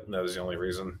 times, but that was the only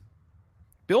reason.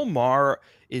 Bill Maher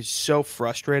is so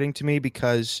frustrating to me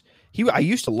because I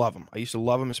used to love him. I used to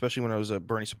love him, especially when I was a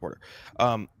Bernie supporter.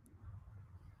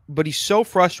 But he's so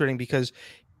frustrating because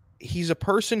he's a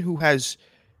person who has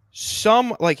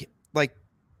some like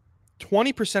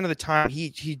 20% of the time he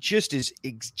just is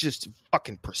just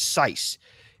fucking precise.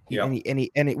 He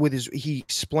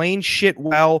explains shit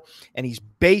well, and he's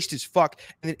based as fuck.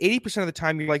 And then 80% of the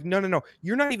time you're like, no,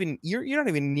 you're not even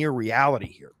near reality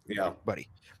here, Yeah, buddy.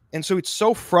 And so it's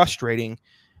so frustrating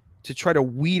to try to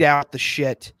weed out the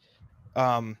shit.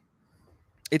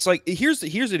 It's like here's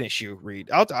an issue, Reed.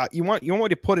 You want me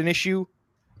to put an issue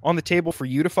on the table for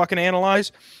you to fucking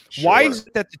analyze? sure. Why is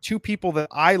it that the two people that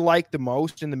I like the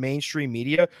most in the mainstream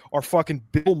media are fucking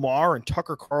Bill Maher and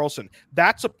Tucker Carlson?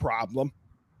 That's a problem.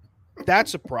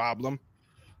 That's a problem.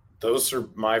 Those are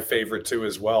my favorite too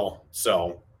as well.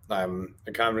 So I'm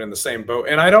kind of in the same boat.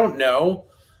 And I don't know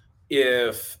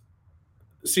if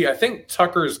I think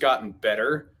Tucker's gotten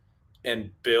better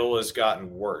and Bill has gotten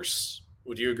worse.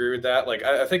 Would you agree with that? Like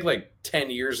I think like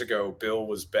 10 years ago Bill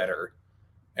was better,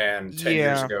 and 10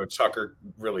 years ago Tucker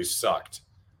really sucked.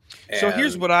 So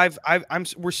here's what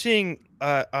we're seeing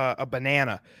a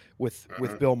banana with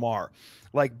Bill Maher.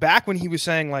 Like back when he was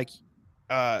saying like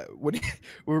when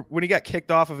he got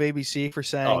kicked off of ABC for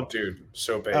saying, oh dude,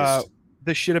 so based.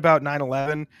 The shit about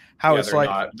 9/11, how it's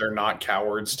they're not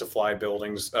cowards to fly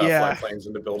fly planes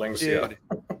into buildings. Dude,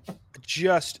 yeah.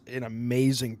 Just an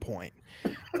amazing point.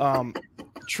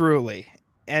 Truly.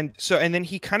 And then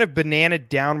he kind of bananaed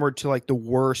downward to like the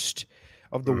worst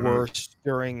of the worst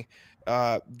during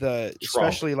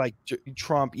especially like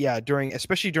Trump,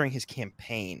 especially during his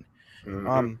campaign.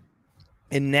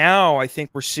 And now I think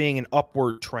we're seeing an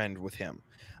upward trend with him.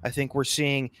 I think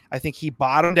he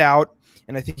bottomed out,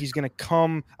 and I think he's going to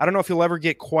come. I don't know if he'll ever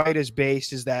get quite as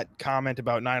based as that comment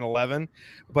about 9/11,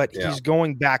 but he's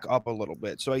going back up a little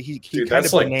bit. So he dude, kind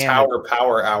that's of like Tower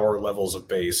Power Hour levels of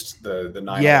based. The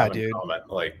 9/11 comment,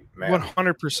 like man,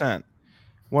 100%.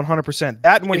 100%.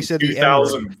 That when he said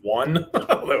 2001.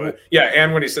 Yeah,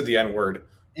 and when he said the N word.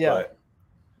 Yeah.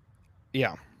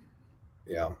 Yeah.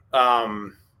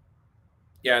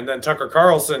 Yeah, and then Tucker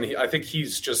Carlson, I think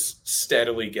he's just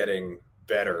steadily getting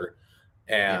better.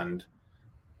 And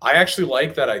I actually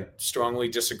like that. I strongly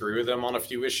disagree with him on a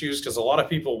few issues, because a lot of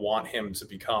people want him to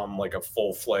become like a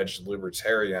full-fledged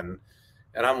libertarian.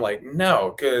 And I'm like,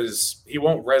 no, because he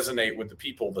won't resonate with the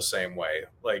people the same way.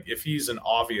 Like if he's an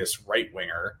obvious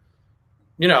right-winger,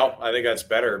 I think that's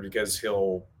better, because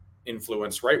he'll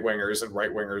influence right-wingers, and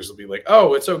right-wingers will be like,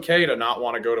 oh, it's okay to not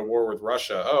want to go to war with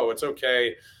Russia. Oh, it's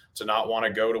okay to not want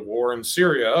to go to war in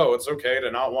Syria. Oh, it's okay to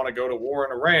not want to go to war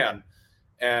in Iran.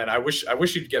 And I wish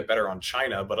he'd get better on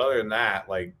China. But other than that,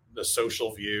 like the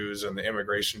social views and the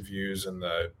immigration views and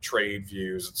the trade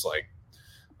views, it's like,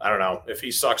 I don't know if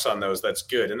he sucks on those, that's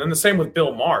good. And then the same with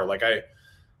Bill Maher. Like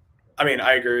I mean,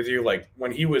 I agree with you. Like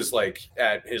when he was like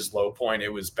at his low point, it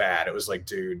was bad. It was like,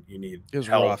 dude, you need It was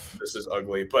help. rough. This is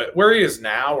ugly. But where he is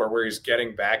now, or where he's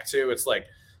getting back to, it's like,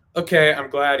 okay, I'm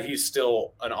glad he's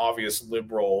still an obvious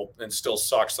liberal and still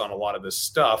sucks on a lot of this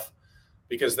stuff,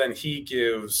 because then he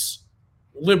gives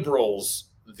liberals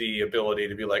the ability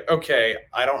to be like, okay,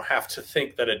 I don't have to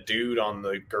think that a dude on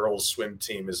the girls' swim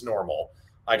team is normal.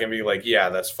 I can be like, yeah,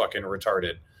 that's fucking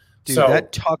retarded. Dude, So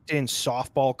that tucked in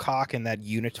softball cock and that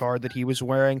unitard that he was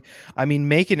wearing. I mean,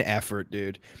 make an effort,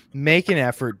 dude. Make an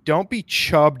effort. Don't be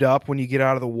chubbed up when you get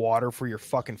out of the water for your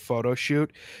fucking photo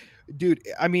shoot. Dude,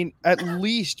 I mean, at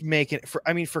least make it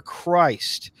for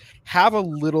Christ, have a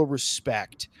little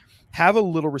respect. Have a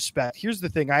little respect. Here's the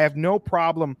thing. I have no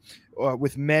problem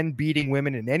with men beating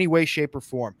women in any way, shape, or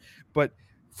form. But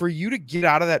for you to get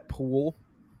out of that pool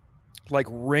like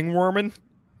ringworming,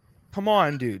 come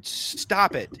on, dude,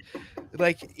 stop it.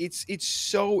 Like it's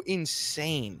so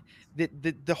insane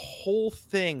that the whole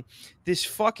thing, this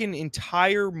fucking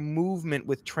entire movement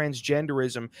with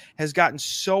transgenderism has gotten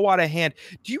so out of hand.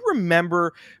 Do you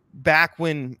remember back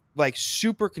when like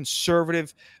super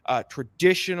conservative,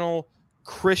 traditional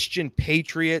Christian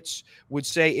patriots would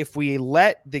say, if we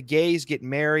let the gays get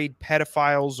married,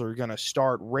 pedophiles are going to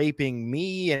start raping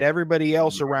me and everybody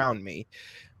else around me?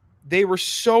 They were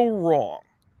so wrong.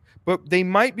 But they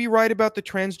might be right about the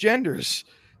transgenders.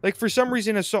 Like for some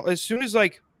reason, as soon as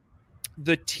like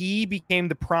the T became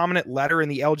the prominent letter in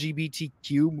the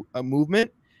LGBTQ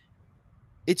movement,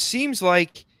 it seems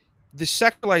like the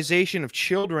sexualization of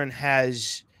children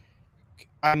has,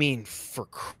 I mean, for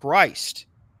Christ,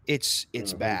 it's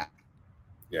bad.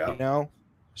 Yeah. You know?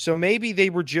 So maybe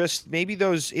maybe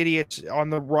those idiots on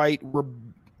the right were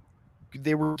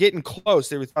getting close.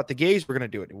 They thought the gays were going to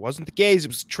do it. It wasn't the gays, it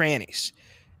was the trannies.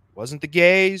 It wasn't the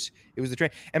gays, it was the train.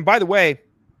 And by the way,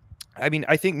 I mean,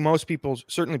 I think most people,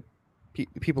 certainly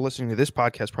people listening to this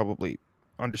podcast probably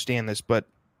understand this, but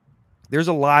there's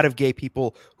a lot of gay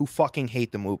people who fucking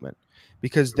hate the movement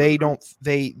because they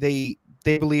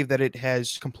believe that it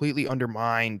has completely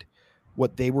undermined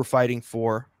what they were fighting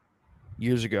for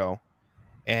years ago,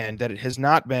 and that it has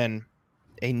not been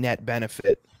a net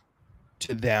benefit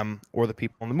to them or the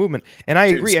people in the movement. And I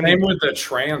agree. Same with the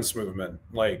trans movement.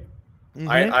 Like mm-hmm.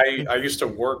 I used to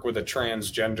work with a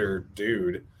transgender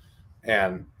dude,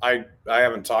 and I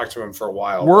haven't talked to him for a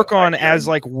while. Work on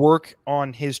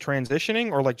his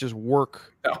transitioning, or like just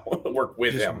work? No, work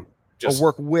with him.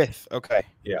 Work with. Okay.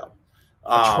 Yeah.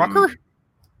 A trucker?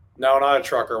 No, not a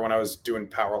trucker. When I was doing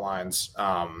power lines.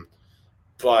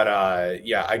 But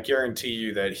yeah, I guarantee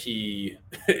you that he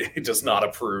does not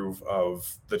approve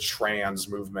of the trans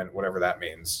movement, whatever that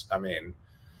means. I mean,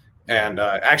 and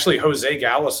actually, Jose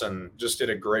Gallison just did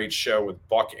a great show with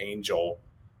Buck Angel,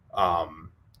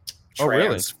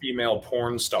 trans female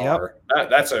porn star. Yep.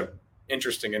 That's a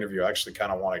interesting interview. I actually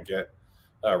kind of want to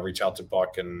reach out to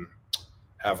Buck and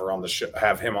have him on the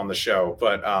show.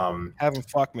 But have him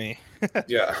fuck me.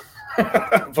 Yeah.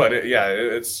 But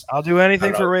it's. I'll do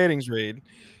anything for ratings, Reed.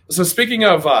 So speaking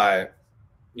of the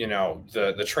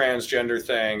transgender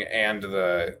thing and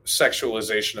the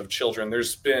sexualization of children,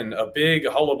 there's been a big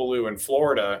hullabaloo in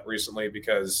Florida recently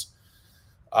because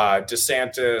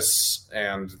DeSantis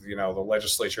and the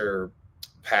legislature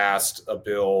passed a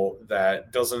bill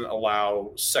that doesn't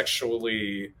allow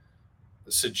sexually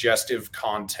suggestive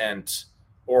content,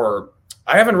 or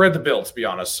I haven't read the bill, to be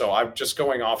honest, so I'm just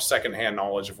going off secondhand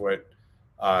knowledge of what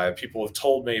people have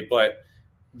told me, but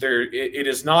it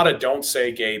is not a don't say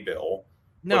gay bill.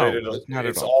 No,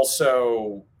 it's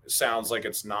also sounds like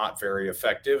it's not very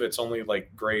effective. It's only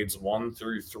like grades 1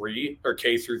 through 3 or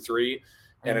K through 3.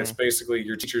 And it's basically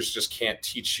your teachers just can't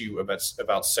teach you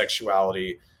about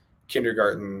sexuality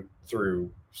kindergarten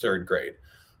through 3rd grade.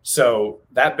 So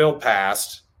that bill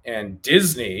passed, and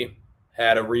Disney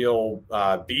had a real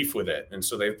beef with it. And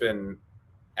so they've been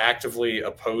actively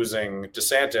opposing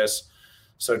DeSantis.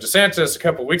 So DeSantis, a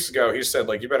couple of weeks ago, he said,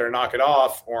 like, you better knock it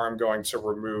off or I'm going to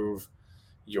remove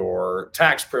your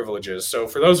tax privileges. So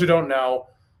for those who don't know,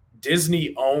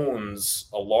 Disney owns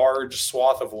a large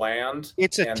swath of land.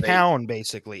 It's a town,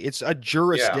 basically. It's a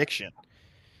jurisdiction.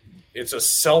 Yeah. It's a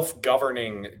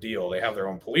self-governing deal. They have their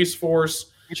own police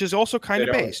force. Which is also kind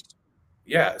of based.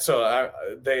 Yeah. So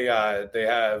they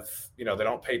have, they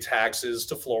don't pay taxes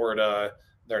to Florida.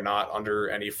 They're not under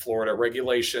any Florida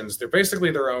regulations. They're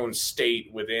basically their own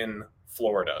state within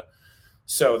Florida.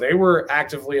 So they were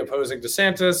actively opposing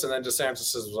DeSantis, and then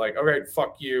DeSantis was like, okay,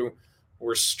 fuck you.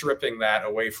 We're stripping that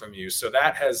away from you. So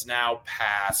that has now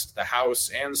passed the House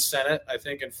and Senate, I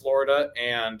think, in Florida,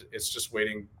 and it's just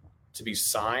waiting to be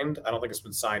signed. I don't think it's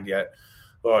been signed yet,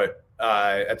 but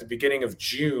at the beginning of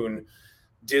June,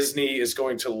 Disney is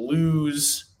going to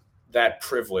lose that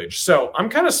privilege. So I'm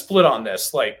kind of split on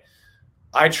this. Like,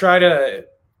 I try to,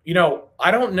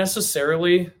 I don't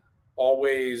necessarily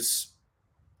always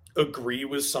agree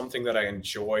with something that I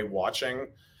enjoy watching.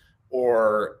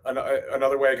 Or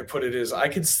another way I could put it is I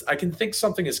can think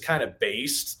something is kind of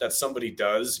based that somebody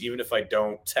does, even if I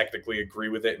don't technically agree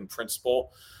with it in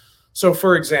principle. So,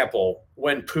 for example,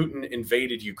 when Putin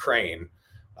invaded Ukraine,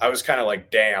 I was kind of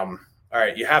like, damn, all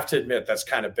right, you have to admit that's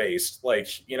kind of based. Like,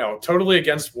 totally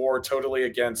against war, totally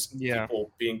against Yeah.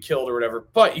 people being killed or whatever.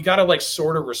 But you got to like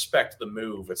sort of respect the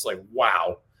move. It's like,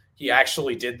 wow, he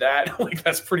actually did that. Like,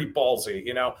 that's pretty ballsy.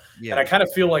 Yeah. And I kind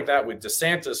of feel like that with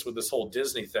DeSantis with this whole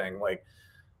Disney thing. Like,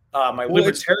 my Well,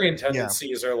 libertarian yeah.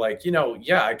 tendencies are like,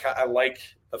 yeah, I like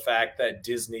the fact that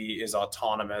Disney is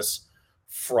autonomous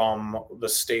from the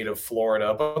state of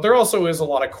Florida, but there also is a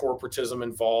lot of corporatism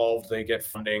involved. They get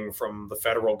funding from the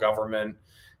federal government,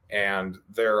 and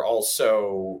they're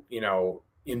also,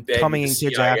 in bed Coming with in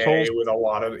the kids' CIA assholes. with a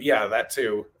lot of, yeah, that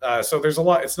too. So there's a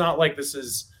lot. It's not like this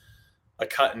is a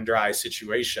cut and dry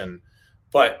situation,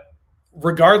 but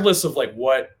regardless of like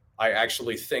what I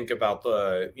actually think about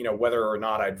the, whether or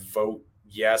not I'd vote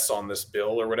yes on this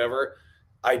bill or whatever,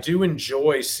 I do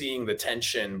enjoy seeing the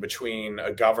tension between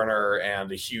a governor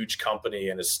and a huge company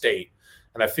and a state.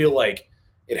 And I feel like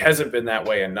it hasn't been that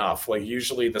way enough. Like,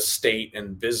 usually the state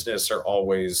and business are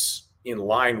always in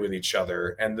line with each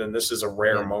other. And then this is a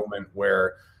rare moment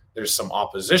where there's some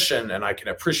opposition, and I can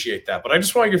appreciate that. But I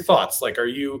just want your thoughts. Like, are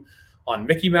you on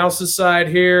Mickey Mouse's side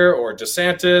here, or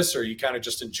DeSantis? Or are you kind of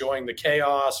just enjoying the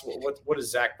chaos? What does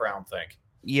Zach Brown think?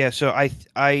 Yeah, so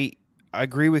I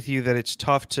agree with you that it's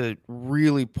tough to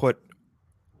really put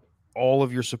all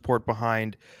of your support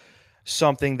behind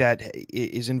something that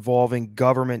is involving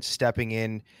government stepping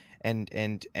in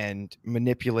and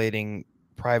manipulating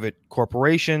private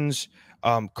corporations,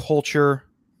 culture,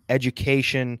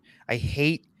 education. I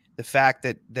hate the fact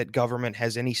that government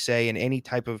has any say in any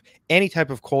type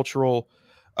of cultural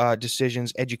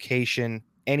decisions, education,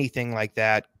 anything like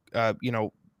that.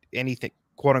 Anything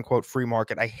quote unquote free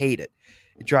market. I hate it.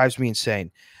 It drives me insane.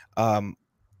 Um,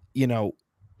 you know,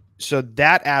 so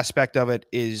that aspect of it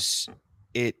is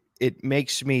it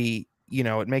makes me,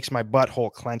 it makes my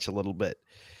butthole clench a little bit.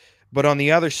 But on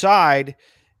the other side,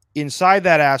 inside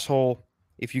that asshole,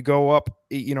 if you go up,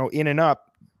 in and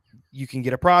up, you can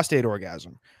get a prostate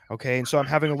orgasm. Okay. And so I'm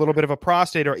having a little bit of a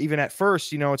prostate, or even at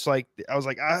first, it's like, I was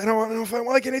like, I don't know if I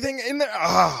like anything in there.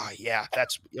 Yeah,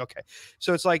 that's okay.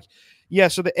 So it's like, yeah.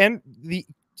 So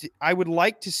I would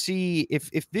like to see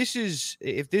if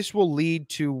this will lead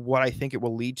to what I think it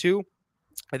will lead to.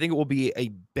 I think it will be a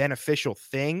beneficial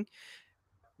thing.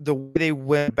 The way they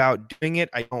went about doing it,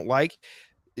 I don't like.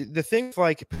 The thing,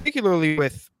 like, particularly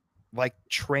with like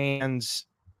trans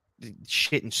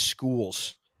shit in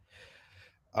schools.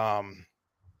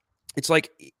 It's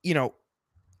like,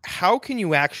 how can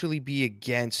you actually be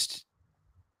against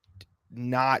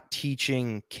not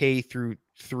teaching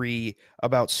K-3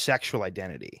 about sexual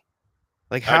identity?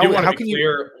 Like, I do want how to be can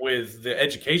clear with the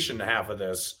education half of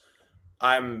this.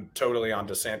 I'm totally on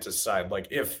DeSantis' side. Like,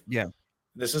 if yeah,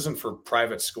 this isn't for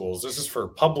private schools, this is for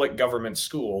public government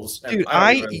schools, and dude,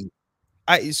 I don't even.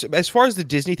 as far as the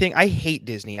Disney thing, I hate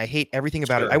Disney. I hate everything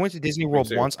about it. I went to Disney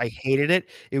World once. I hated it.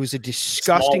 It was a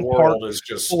disgusting park is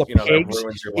just full of that pigs.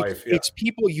 ruins your life. It's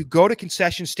people, you go to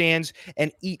concession stands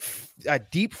and eat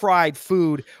deep fried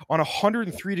food on a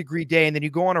 103-degree day, and then you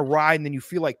go on a ride and then you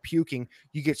feel like puking.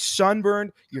 You get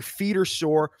sunburned. Your feet are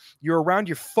sore. You're around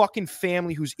your fucking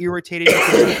family who's irritated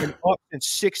because you've been up at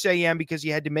 6 a.m. because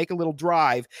you had to make a little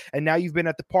drive, and now you've been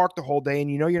at the park the whole day, and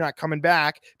you're not coming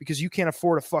back because you can't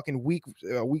afford a fucking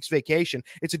week's vacation.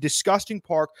 It's a disgusting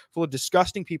park full of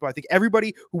disgusting people. I think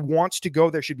everybody who wants to go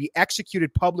there should be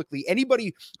executed publicly.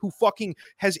 Anybody who fucking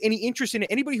has any interest in it,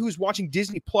 anybody who's watching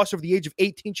Disney Plus over the age of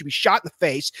 18 should be shot in the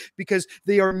face, because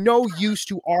they are no use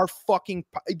to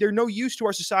they're no use to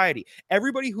our society.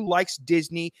 Everybody who likes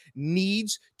Disney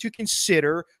needs to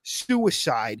consider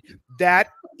suicide. That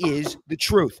is the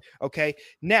truth. Okay.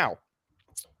 Now,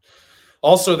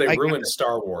 also, they ruined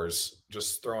Star Wars.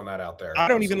 Just throwing that out there. I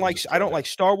don't like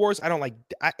Star Wars. I don't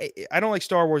like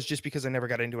Star Wars just because I never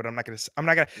got into it.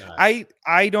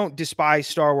 I don't despise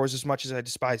Star Wars as much as I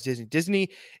despise Disney. Disney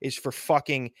is for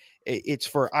fucking, I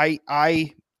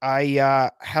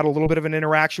had a little bit of an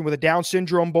interaction with a Down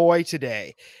syndrome boy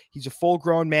today. He's a full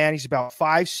grown man. He's about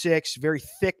 5'6", very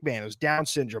thick man. Those Down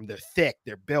syndrome, they're thick,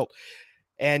 they're built.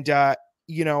 And,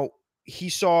 he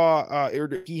saw,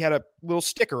 he had a little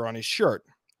sticker on his shirt,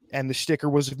 and the sticker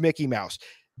was of Mickey Mouse.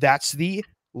 That's the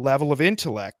level of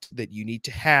intellect that you need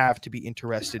to have to be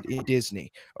interested in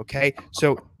Disney. Okay.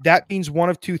 So that means one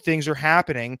of two things are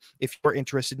happening if you're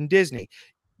interested in Disney.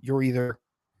 You're either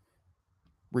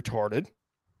retarded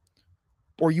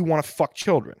or you want to fuck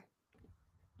children.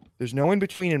 There's no in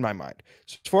between in my mind.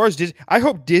 So as far as Disney, I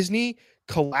hope Disney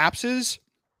collapses,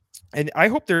 and I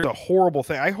hope there's a horrible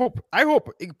thing. I hope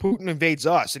Putin invades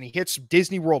us and he hits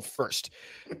Disney World first.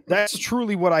 That's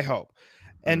truly what I hope.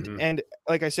 And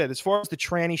like I said, as far as the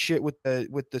tranny shit with the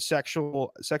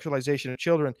sexualization of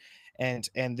children, and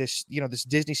this, you know, this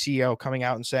Disney CEO coming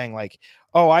out and saying like,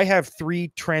 oh, I have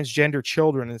 3 transgender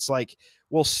children, and it's like,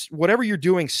 well, whatever you're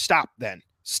doing, stop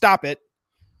it.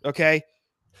 Okay.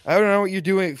 I don't know what you're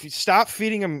doing. Stop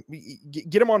feeding them.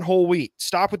 Get them on whole wheat.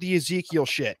 Stop with the Ezekiel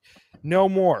shit. No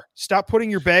more. Stop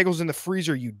putting your bagels in the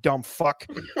freezer, you dumb fuck.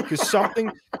 Because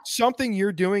something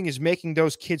you're doing is making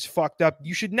those kids fucked up.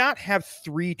 You should not have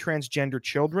 3 transgender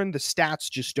children. The stats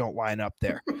just don't line up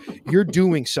there. You're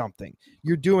doing something.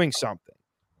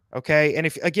 Okay. And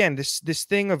if, again, this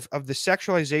thing of the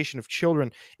sexualization of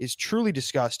children is truly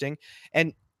disgusting.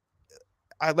 And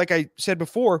like I said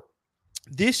before,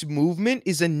 this movement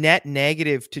is a net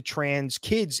negative to trans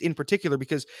kids in particular,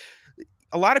 because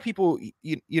a lot of people,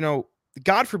 you know,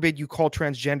 God forbid you call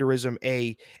transgenderism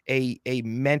a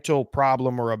mental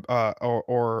problem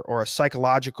or a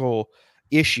psychological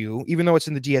issue, even though it's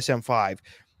in the DSM-5.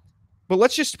 But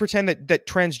let's just pretend that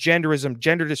transgenderism,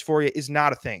 gender dysphoria, is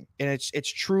not a thing. And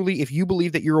it's truly, if you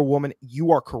believe that you're a woman,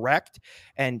 you are correct,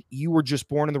 and you were just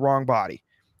born in the wrong body.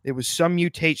 It was some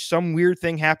weird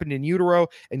thing happened in utero,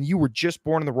 and you were just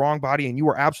born in the wrong body, and you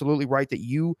are absolutely right that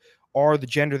you are the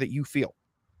gender that you feel.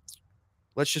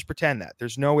 Let's just pretend that.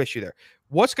 There's no issue there.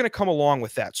 What's going to come along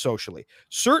with that socially?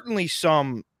 Certainly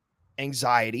some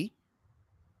anxiety,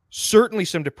 certainly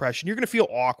some depression. You're going to feel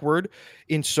awkward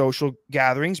in social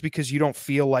gatherings because you don't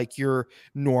feel like you're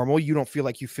normal. You don't feel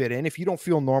like you fit in. If you don't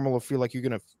feel normal or feel like you're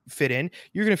going to fit in,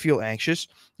 you're going to feel anxious.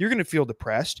 You're going to feel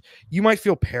depressed. You might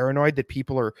feel paranoid that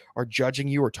people are judging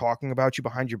you or talking about you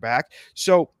behind your back.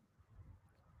 So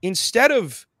instead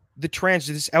of this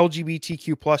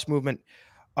LGBTQ plus movement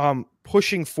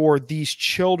pushing for these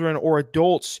children or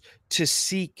adults to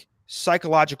seek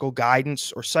psychological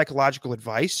guidance or psychological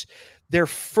advice, their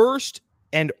first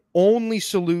and only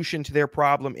solution to their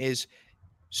problem is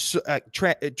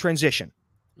transition.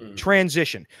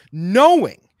 Transition.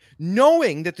 Knowing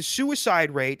that the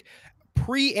suicide rate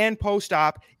pre and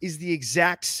post-op is the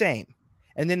exact same.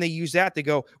 And then they use that. They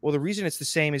go, well, the reason it's the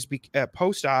same is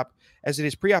post-op as it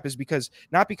is pre-op is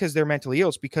not because they're mentally ill.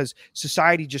 It's because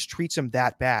society just treats them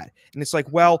that bad. And it's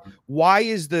like, well, why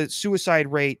is the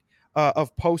suicide rate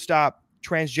of post-op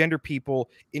transgender people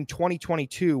in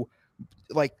 2022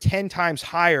 like 10 times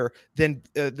higher than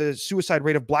the suicide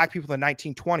rate of black people in the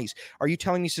 1920s? Are you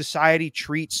telling me society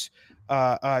treats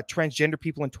transgender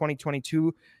people in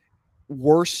 2022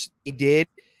 worse than they did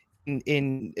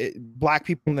in black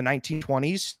people in the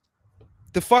 1920s?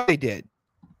 The fuck they did.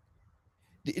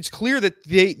 It's clear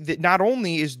that not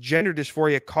only is gender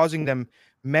dysphoria causing them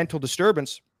mental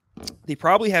disturbance, they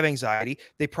probably have anxiety.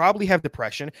 They probably have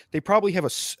depression. They probably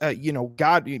have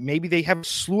maybe they have a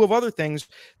slew of other things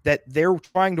that they're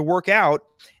trying to work out.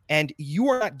 And you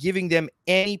are not giving them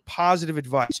any positive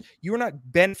advice. You are not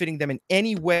benefiting them in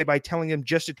any way by telling them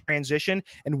just to transition.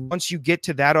 And once you get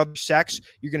to that other sex,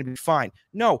 you're going to be fine.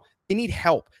 No, they need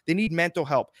help. They need mental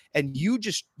help. And you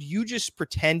just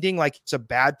pretending like it's a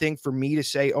bad thing for me to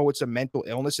say, oh, it's a mental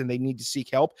illness and they need to seek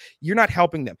help. You're not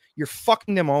helping them. You're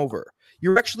fucking them over.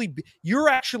 You're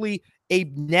actually a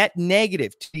net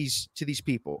negative to these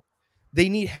people. They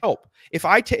need help. If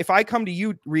I come to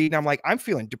you, Reed, and I'm like, I'm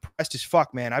feeling depressed as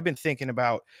fuck, man. I've been thinking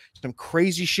about some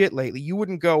crazy shit lately. You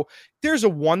wouldn't go, there's a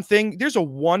one thing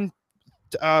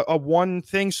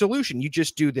solution. You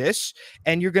just do this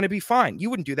and you're going to be fine. You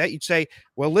wouldn't do that. You'd say,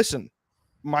 well, listen,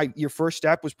 your first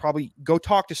step was probably go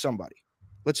talk to somebody.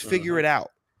 Let's figure it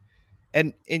out.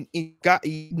 And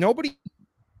nobody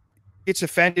gets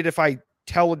offended if I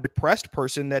tell a depressed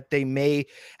person that they may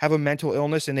have a mental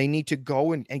illness and they need to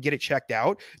go and get it checked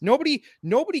out. Nobody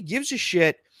gives a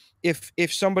shit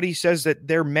if somebody says that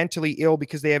they're mentally ill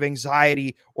because they have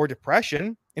anxiety or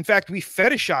depression. In fact, we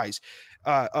fetishize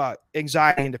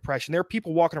anxiety and depression. There are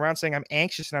people walking around saying I'm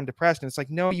anxious and I'm depressed, and it's like,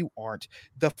 no, you aren't.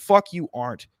 The fuck you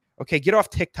aren't. Okay, get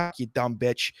off TikTok, you dumb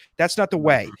bitch. That's not the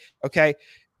way. Okay,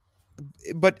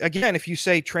 but again, if you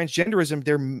say transgenderism,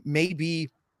 there may be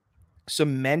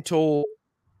some mental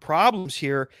problems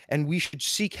here and we should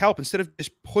seek help instead of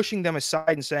just pushing them aside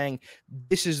and saying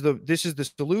this is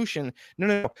the solution.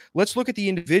 No. Let's look at the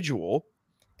individual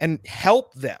and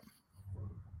help them.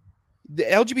 the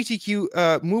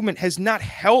LGBTQ movement has not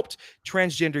helped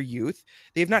transgender youth.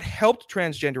 They have not helped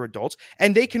transgender adults,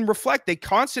 and they can reflect. They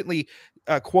constantly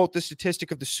quote the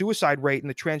statistic of the suicide rate in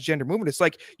the transgender movement. It's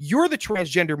like, you're the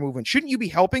transgender movement. Shouldn't you be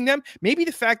helping them? Maybe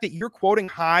the fact that you're quoting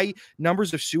high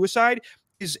numbers of suicide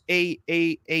is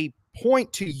a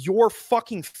point to your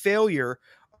fucking failure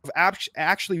of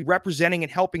actually representing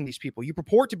and helping these people. You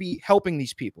purport to be helping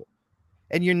these people,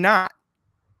 and you're not.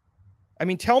 I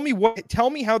mean, tell me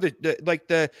how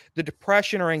the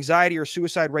depression or anxiety or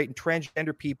suicide rate in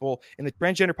transgender people in the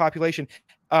transgender population,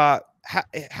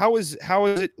 how is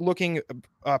it looking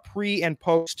pre and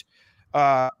post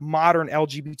modern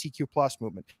LGBTQ plus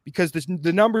movement? Because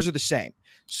the numbers are the same.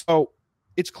 So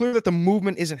it's clear that the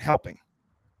movement isn't helping.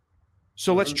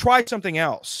 So let's try something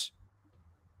else.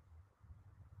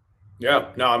 Yeah,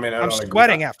 no, I mean, I'm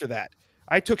sweating after that.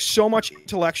 I took so much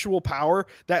intellectual power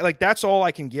that that's all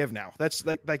I can give now. That's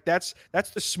that's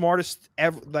the smartest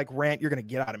ever rant you're gonna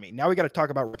get out of me. Now we got to talk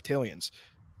about reptilians.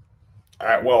 All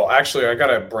right. Well, actually, I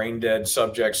got a brain dead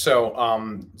subject. So,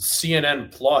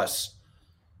 CNN Plus,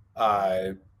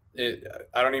 I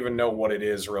don't even know what it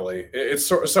is really.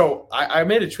 I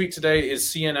made a tweet today. Is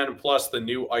CNN Plus the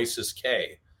new ISIS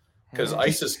K? Because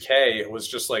ISIS K was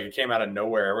just like, it came out of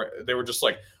nowhere. They were just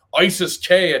like, ISIS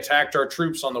K attacked our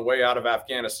troops on the way out of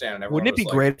Afghanistan. And wouldn't it be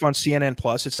great if on CNN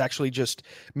Plus it's actually just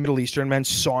Middle Eastern men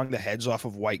sawing the heads off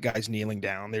of white guys kneeling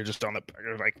down? They're just on the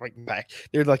back.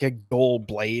 They're like a gold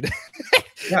blade.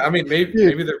 Yeah, I mean,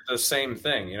 maybe they're the same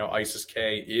thing. You know, ISIS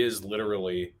K is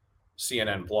literally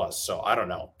CNN Plus. So I don't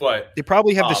know, but they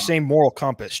probably have the same moral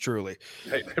compass. Truly,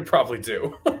 they probably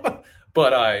do.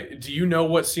 But do you know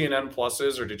what CNN Plus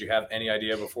is, or did you have any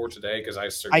idea before today? Because I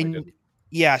certainly didn't.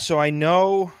 Yeah, so I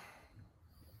know.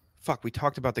 Fuck, we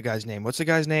talked about the guy's name. What's the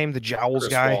guy's name? The Jowls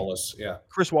guy? Chris Wallace, yeah.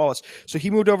 Chris Wallace. So he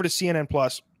moved over to CNN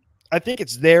Plus. I think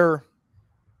it's their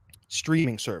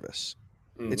streaming service.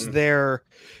 Mm-hmm. It's their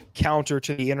counter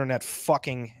to the internet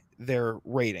fucking their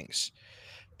ratings.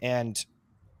 And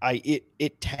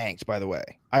it tanked, by the way.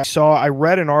 I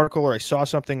read an article or I saw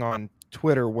something on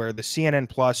Twitter where the CNN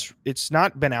Plus, it's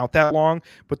not been out that long,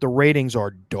 but the ratings are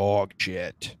dog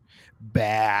shit.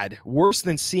 Bad, worse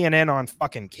than CNN on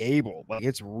fucking cable. Like,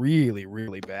 it's really,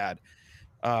 really bad.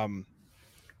 I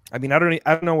mean, I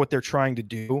don't know what they're trying to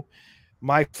do.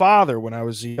 My father, when I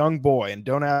was a young boy, and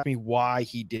don't ask me why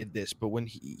he did this, but when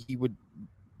he would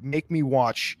make me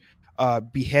watch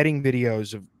beheading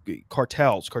videos of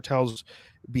cartels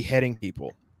beheading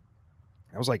people.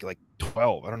 I was like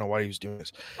 12. I don't know why he was doing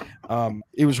this.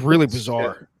 It was really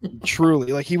bizarre.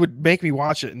 Truly. Like, he would make me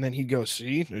watch it and then he'd go,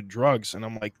 see, drugs. And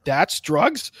I'm like, that's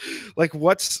drugs? Like,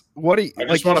 what do you, I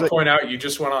just want to point out, you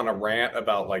just went on a rant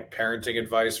about like parenting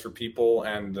advice for people.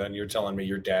 And then you're telling me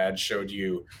your dad showed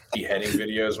you beheading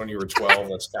videos when you were 12.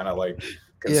 That's kind of like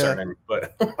concerning,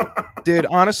 but dude,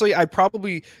 honestly, I'd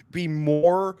probably be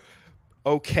more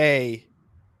okay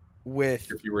with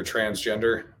if you were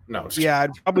transgender. No, yeah,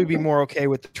 I'd probably be more okay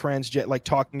with the transgender, like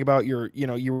talking about you were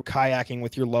kayaking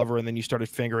with your lover and then you started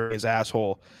fingering his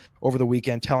asshole over the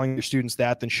weekend, telling your students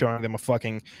that, than showing them a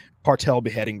fucking cartel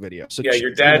beheading video. So yeah,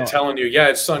 your dad telling you,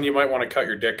 yeah, son, you might want to cut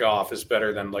your dick off is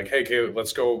better than like, hey, kid,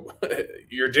 let's go.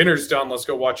 Your dinner's done. Let's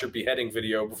go watch your beheading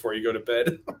video before you go to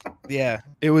bed. Yeah,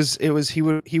 it was. He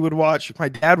would watch. My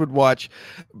dad would watch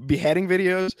beheading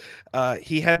videos.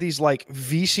 He had these like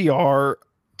VCR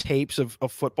tapes of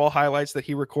football highlights that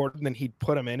he recorded, and then he'd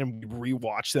put them in and we'd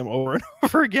rewatch them over and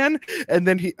over again. And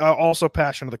then he also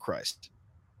Passion of the Christ.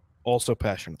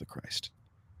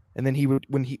 And then he would,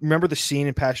 remember the scene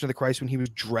in Passion of the Christ when he was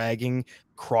dragging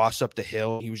Cross up the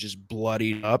hill, he was just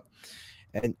bloodied up.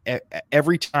 And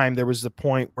every time there was the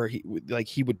point where he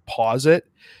would pause it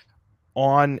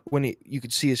on when you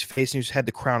could see his face and he had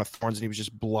the crown of thorns and he was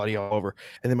just bloody all over.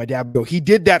 And then my dad would go, he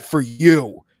did that for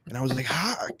you. And I was like,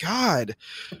 oh, God,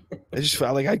 I just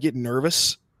felt like I'd get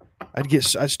nervous.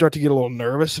 I'd start to get a little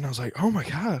nervous. And I was like, oh my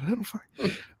God,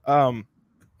 I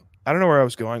don't know where I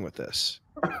was going with this.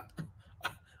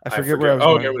 I forget where I was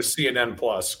going. It was CNN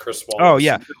Plus, Chris Wallace. Oh,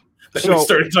 yeah. So we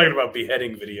started talking about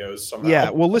beheading videos somehow. Yeah.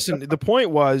 Well, listen, the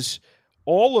point was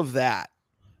all of that.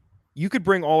 You could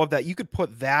bring all of that. You could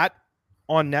put that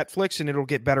on Netflix and it'll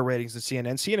get better ratings than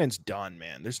CNN. CNN's done,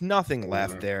 man. There's nothing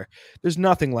left there.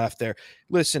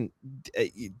 Listen,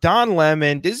 Don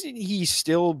Lemon, isn't he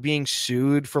still being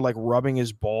sued for like rubbing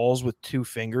his balls with two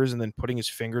fingers and then putting his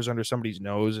fingers under somebody's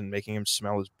nose and making him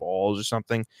smell his balls or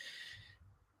something?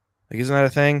 Like, isn't that a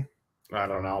thing? I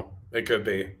don't know. It could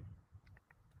be.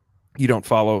 You don't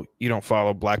follow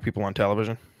black people on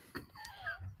television?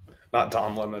 Not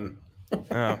Don Lemon.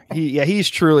 Oh, he's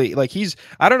truly like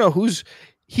I don't know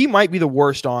he might be the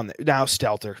worst on there. Now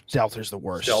Stelter's the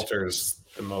worst. Stelter's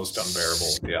the most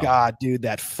unbearable. Yeah. God, dude,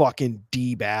 that fucking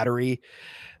D battery.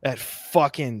 That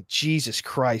fucking Jesus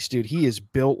Christ, dude. He is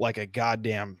built like a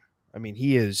goddamn. I mean,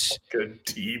 he is good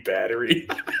D battery.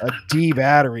 A D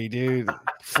battery, dude.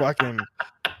 Fucking.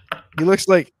 He looks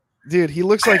like, dude. He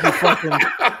looks like he fucking.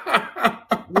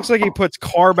 Looks like he puts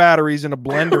car batteries in a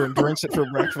blender and drinks it for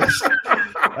breakfast.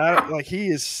 Like he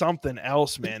is something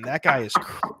else, man. That guy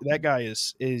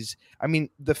is. I mean,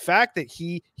 the fact that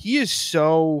he is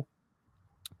so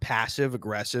passive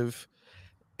aggressive,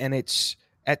 and it's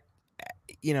at,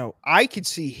 I could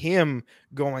see him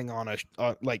going on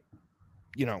a like,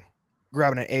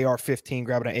 grabbing an AR-15,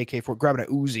 grabbing an AK-4, grabbing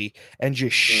an Uzi, and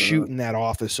just shooting that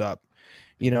office up.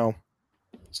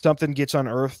 Something gets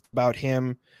unearthed about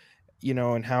him,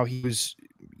 and how he was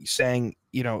saying,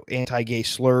 anti-gay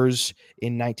slurs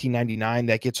in 1999.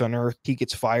 That gets unearthed. He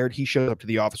gets fired. He shows up to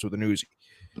the office with an Uzi.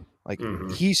 Like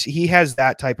he has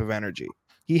that type of energy.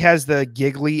 He has the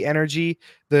giggly energy,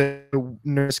 the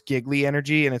nurse giggly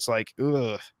energy, and it's like,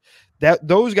 ugh.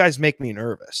 Those guys make me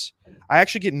nervous. I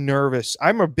actually get nervous.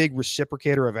 I'm a big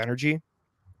reciprocator of energy.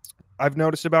 I've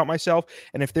noticed about myself.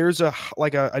 And if there's a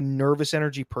nervous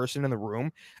energy person in the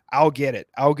room, I'll get it.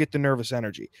 I'll get the nervous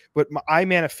energy. But I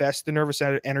manifest the nervous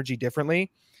energy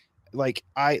differently.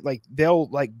 They'll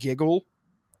giggle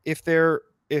if they're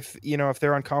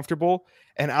uncomfortable,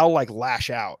 and I'll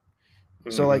lash out.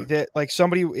 So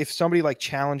if somebody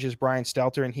challenges Brian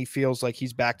Stelter and he feels like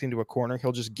he's backed into a corner,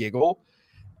 he'll just giggle.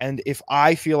 And if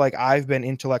I feel like I've been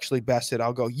intellectually bested,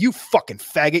 I'll go, "You fucking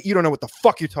faggot! You don't know what the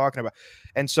fuck you're talking about."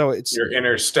 And so it's your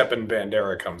inner Stepan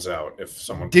Bandera comes out if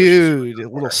someone. Dude, a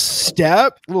little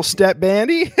step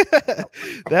bandy.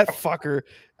 That fucker.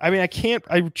 I mean,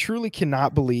 I truly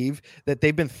cannot believe that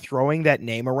they've been throwing that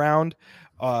name around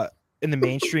in the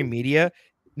mainstream media,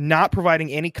 not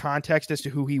providing any context as to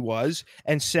who he was,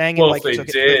 and saying if they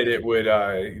did, it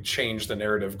would change the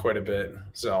narrative quite a bit.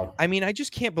 So I mean, I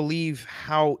just can't believe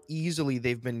how easily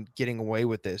they've been getting away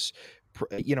with this.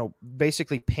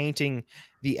 Basically painting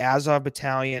the Azov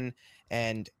battalion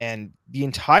and the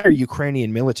entire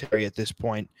Ukrainian military at this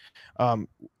point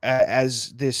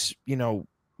as this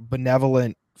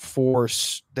benevolent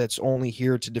force that's only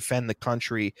here to defend the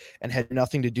country and had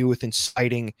nothing to do with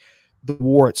inciting the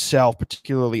war itself,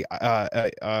 particularly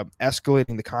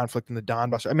escalating the conflict in the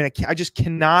Donbass. I mean, I just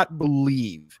cannot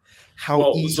believe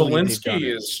how easily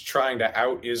Zelensky is trying to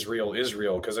out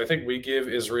Israel because I think we give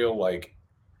Israel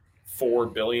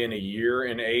 $4 billion a year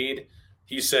in aid.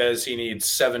 He says he needs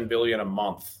 $7 billion a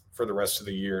month for the rest of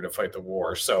the year to fight the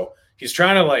war. So he's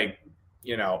trying to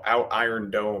out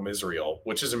Iron Dome Israel,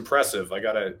 which is impressive. I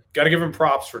gotta give him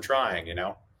props for trying.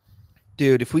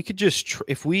 Dude, if we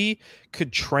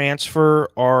could transfer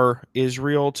our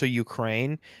Israel to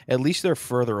Ukraine, at least they're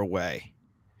further away.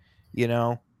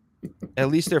 At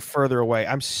least they're further away.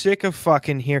 I'm sick of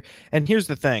fucking here. And here's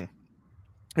the thing.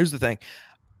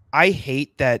 I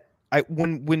hate that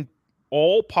when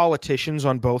all politicians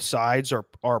on both sides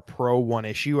are pro one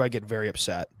issue, I get very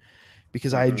upset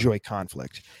because I enjoy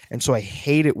conflict. And so I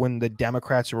hate it when the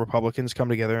Democrats and Republicans come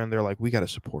together and they're like, we got to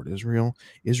support Israel.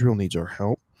 Israel needs our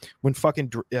help. When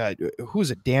fucking who is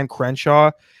it? Dan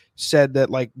Crenshaw said that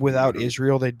without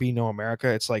Israel there'd be no America.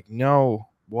 It's like, no,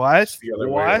 what? It's the other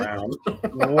way around.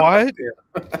 What?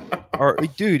 Or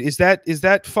dude, is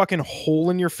that fucking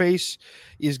hole in your face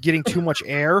is getting too much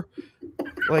air?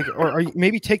 Or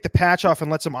maybe take the patch off and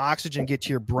let some oxygen get to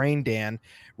your brain, Dan.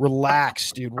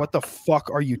 Relax, dude. What the fuck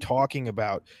are you talking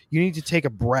about? You need to take a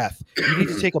breath. You need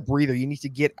to take a breather. You need to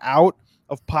get out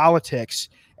of politics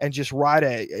and just ride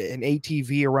an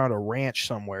ATV around a ranch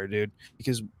somewhere, dude.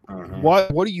 Because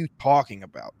what are you talking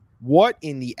about? What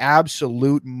in the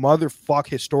absolute motherfuck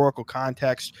historical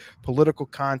context, political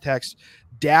context,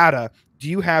 data do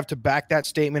you have to back that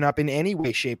statement up in any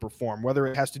way, shape, or form, whether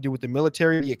it has to do with the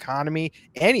military, the economy,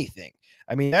 anything?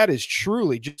 I mean, that is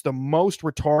truly just the most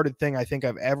retarded thing I think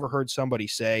I've ever heard somebody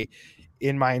say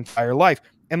in my entire life.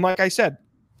 And like I said,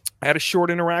 I had a short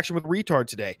interaction with Retard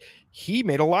today. He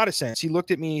made a lot of sense. He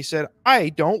looked at me and he said, I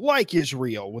don't like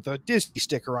Israel, with a Disney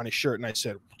sticker on his shirt. And I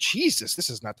said, Jesus, this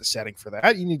is not the setting for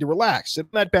that. You need to relax. Sit on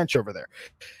that bench over there.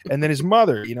 And then his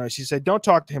mother, she said, don't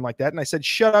talk to him like that. And I said,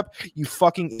 shut up, you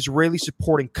fucking Israeli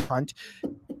supporting cunt.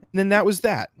 And then that was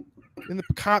that. And the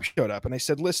cop showed up and I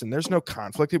said, listen, there's no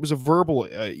conflict. It was a verbal,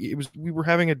 we were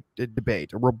having a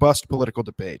debate, a robust political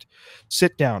debate.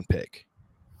 Sit down, pig.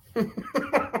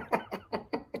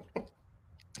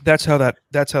 That's how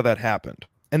that happened.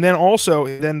 And then also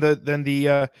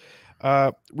the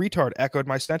Retard echoed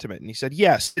my sentiment, and he said,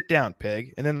 "Yes, sit down,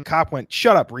 pig." And then the cop went,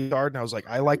 "Shut up, retard." And I was like,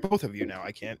 "I like both of you now.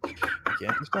 I can't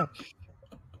decide."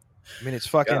 I mean, it's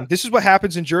fucking. Yeah. This is what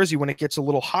happens in Jersey when it gets a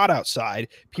little hot outside.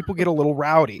 People get a little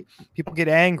rowdy. People get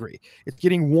angry. It's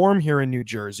getting warm here in New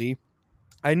Jersey.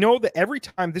 I know that every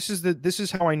time this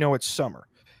is how I know it's summer.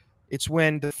 It's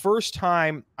when the first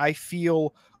time I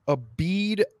feel a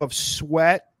bead of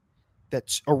sweat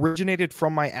that's originated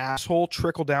from my asshole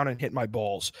trickle down and hit my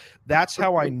balls. That's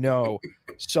how I know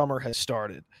summer has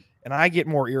started. And I get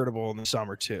more irritable in the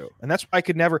summer too. And that's why I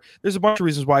could never, there's a bunch of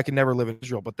reasons why I could never live in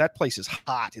Israel, but that place is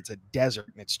hot. It's a desert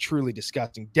and it's truly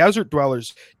disgusting. Desert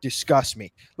dwellers disgust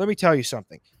me. Let me tell you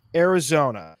something.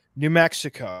 Arizona, New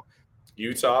Mexico,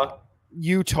 Utah.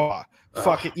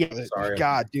 Fuck it. Yeah. Sorry.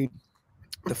 God, dude.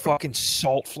 The fucking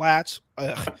salt flats.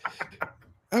 Ugh.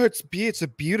 Oh, it's a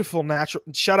beautiful natural.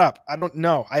 Shut up. I don't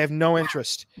know. I have no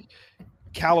interest.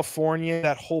 California,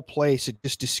 that whole place, it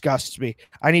just disgusts me.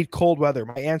 I need cold weather.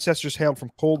 My ancestors hailed from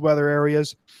cold weather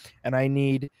areas,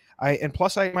 and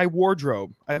plus my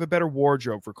wardrobe. I have a better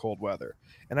wardrobe for cold weather,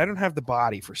 and I don't have the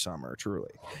body for summer,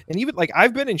 truly. And even like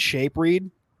I've been in shape, Reed.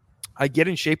 I get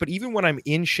in shape, but even when I'm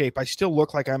in shape, I still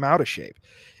look like I'm out of shape.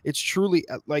 It's truly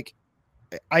like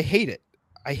I hate it.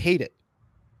 I hate it.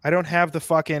 I don't have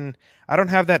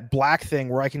that black thing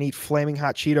where I can eat flaming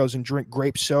hot Cheetos and drink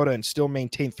grape soda and still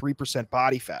maintain 3%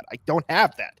 body fat. I don't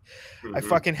have that. Mm-hmm. I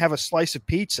fucking have a slice of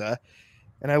pizza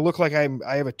and I look like I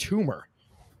have a tumor.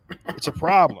 It's a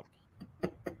problem.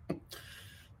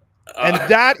 And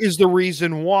that is the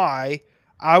reason why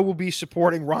I will be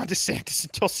supporting Ron DeSantis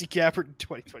and Tulsi Gabbard in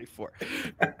 2024.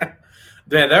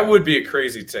 Man, that would be a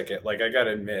crazy ticket. Like, I got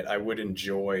to admit, I would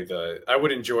enjoy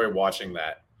watching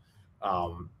that.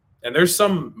 And there's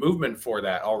some movement for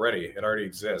that already. It already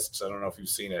exists. I don't know if you've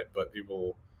seen it, but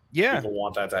people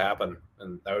want that to happen,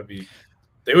 and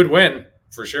they would win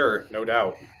for sure, no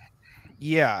doubt.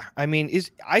 Yeah, I mean,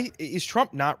 is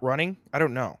Trump not running? I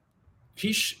don't know.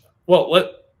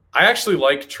 I actually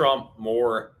like Trump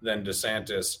more than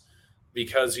DeSantis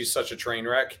because he's such a train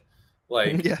wreck.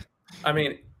 Like, yeah. I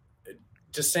mean,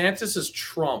 DeSantis is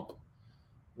Trump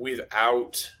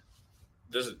without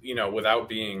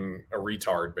being a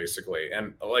retard, basically.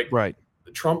 And like, right.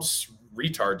 Trump's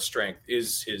retard strength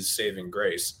is his saving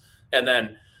grace. And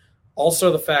then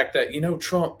also the fact that,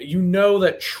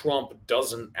 Trump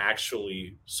doesn't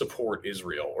actually support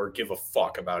Israel or give a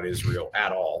fuck about Israel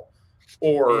at all,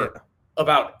 or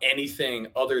about anything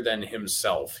other than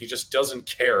himself. He just doesn't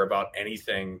care about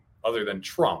anything other than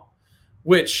Trump,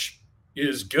 which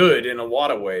is good in a lot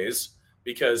of ways,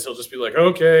 because he'll just be like,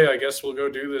 okay, I guess we'll go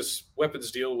do this weapons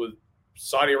deal with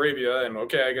Saudi Arabia, and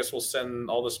okay, I guess we'll send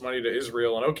all this money to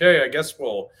Israel, and okay, I guess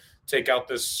we'll take out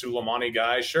this Soleimani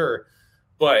guy, sure.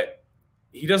 But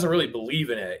he doesn't really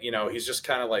believe in it. He's just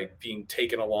kind of like being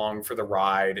taken along for the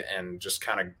ride and just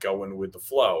kind of going with the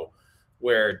flow.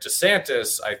 Where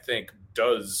DeSantis, I think,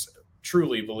 does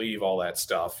truly believe all that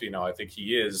stuff. I think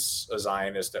he is a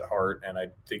Zionist at heart, and I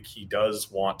think he does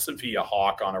want to be a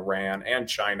hawk on Iran and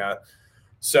China.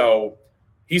 So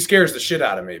he scares the shit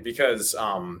out of me, because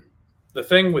the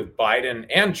thing with Biden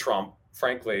and Trump,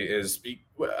 frankly, is,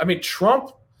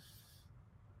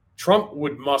 Trump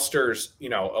would muster,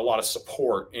 a lot of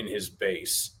support in his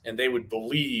base, and they would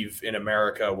believe in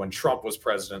America when Trump was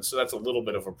president. So that's a little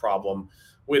bit of a problem.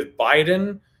 With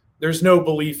Biden, there's no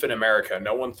belief in America.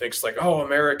 No one thinks like, oh,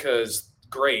 America is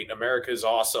great. America is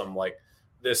awesome. Like,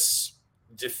 this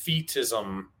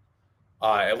defeatism,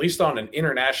 at least on an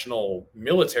international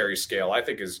military scale, I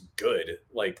think is good.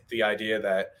 Like, the idea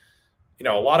that, a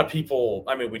lot of people,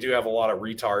 we do have a lot of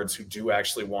retards who do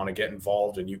actually want to get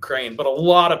involved in Ukraine, but a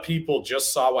lot of people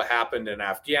just saw what happened in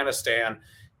Afghanistan,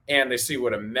 and they see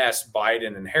what a mess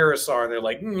Biden and Harris are, and they're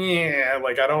like, yeah,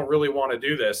 like, I don't really want to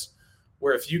do this.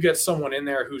 Where if you get someone in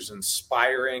there who's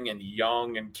inspiring and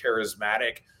young and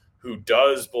charismatic, who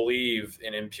does believe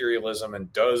in imperialism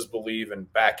and does believe in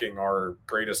backing our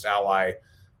greatest ally,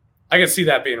 I can see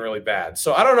that being really bad.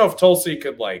 So I don't know if Tulsi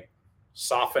could like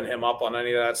soften him up on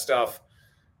any of that stuff.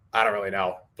 I don't really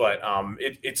know, but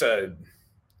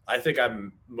I think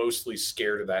I'm mostly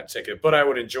scared of that ticket, but I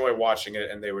would enjoy watching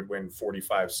it, and they would win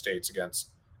 45 states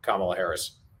against Kamala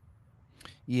Harris.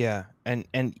 Yeah, and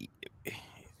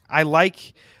I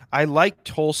like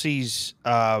Tulsi's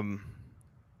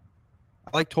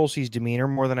demeanor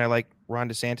more than I like Ron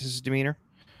DeSantis' demeanor.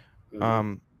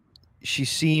 Mm-hmm. She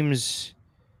seems,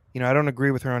 I don't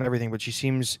agree with her on everything, but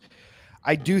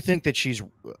I do think that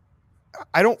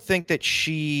I don't think that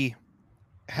she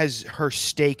has her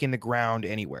stake in the ground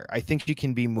anywhere. I think she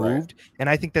can be moved, right. And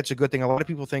I think that's a good thing. A lot of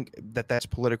people think that that's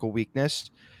political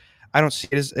weakness. I don't see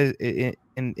it as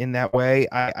in that way.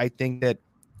 I think that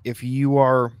if you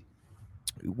are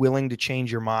willing to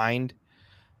change your mind,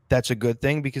 that's a good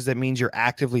thing, because that means you're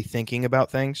actively thinking about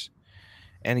things,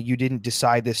 and you didn't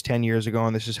decide this 10 years ago,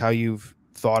 and this is how you've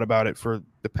thought about it for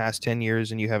the past 10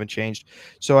 years, and you haven't changed.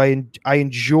 So I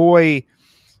enjoy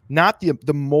not the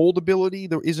moldability,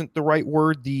 there isn't the right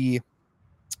word, the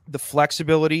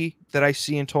flexibility that I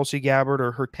see in Tulsi Gabbard,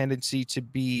 or her tendency to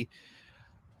be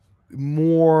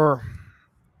more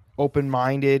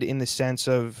open-minded in the sense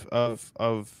of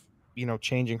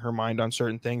changing her mind on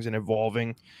certain things and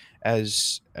evolving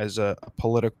as a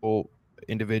political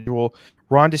individual.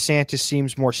 Ron DeSantis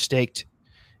seems more staked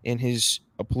in his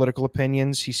political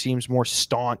opinions. He seems more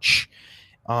staunch,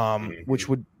 which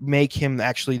would make him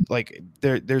actually like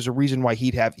there's a reason why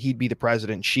he'd be the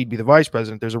president and she'd be the vice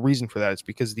president. There's a reason for that. It's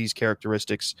because these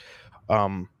characteristics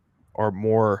are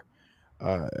more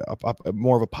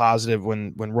more of a positive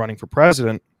when running for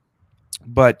president.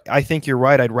 But I think you're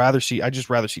right. I'd just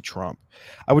rather see Trump.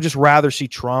 I would just rather see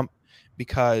Trump,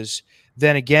 because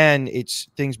then again,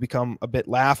 things become a bit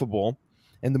laughable.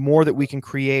 And the more that we can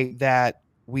create that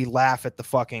we laugh at the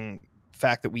fucking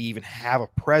fact that we even have a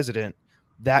president,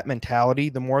 that mentality,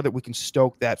 the more that we can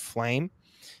stoke that flame,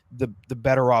 the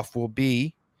better off we'll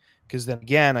be. Because then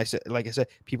again, like I said,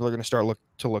 people are going to start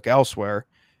to look elsewhere.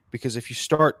 Because if you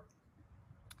start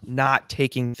not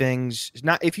taking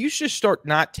if you just start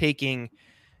not taking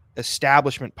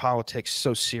establishment politics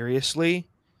so seriously,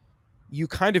 you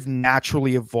kind of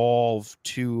naturally evolve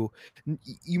to,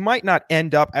 you might not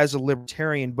end up as a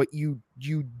libertarian, but you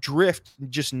drift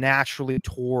just naturally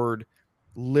toward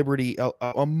liberty,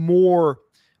 a more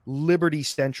liberty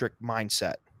centric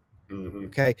mindset.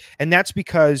 Okay. And that's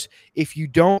because if you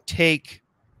don't take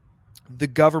the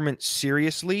government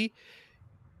seriously,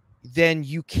 then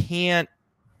you can't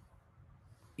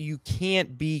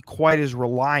be quite as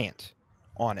reliant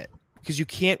on it, because you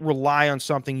can't rely on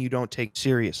something you don't take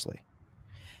seriously.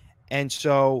 And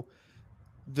so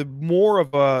the more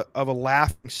of a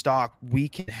laughing stock we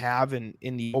can have in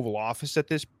the Oval Office at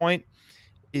this point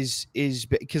is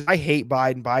because I hate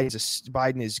Biden.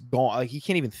 Biden is gone. Like, he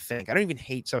can't even think. I don't even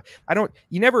hate. So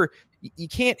you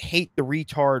can't hate the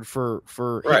retard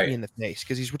for hitting me in the face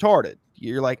because he's retarded.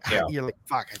 You're like,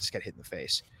 fuck, I just got hit in the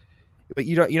face. But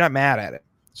you're not mad at it.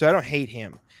 So I don't hate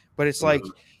him, but it's like,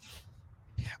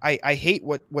 I hate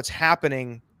what's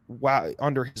happening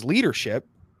under his leadership.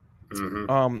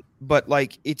 But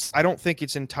like, I don't think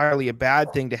it's entirely a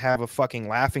bad thing to have a fucking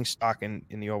laughing stock in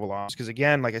the Oval Office. Because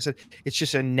again, like I said, it's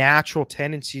just a natural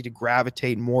tendency to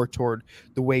gravitate more toward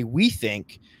the way we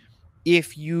think.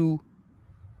 If you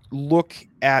look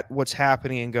at what's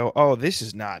happening and go, oh, this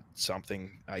is not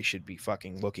something I should be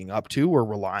fucking looking up to or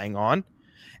relying on.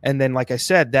 And then, like I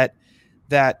said, that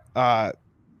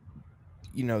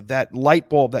light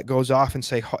bulb that goes off and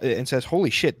says, holy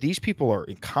shit, these people are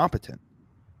incompetent.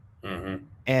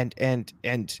 And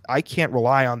I can't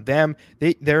rely on them.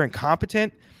 They're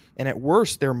incompetent, and at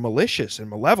worst, they're malicious and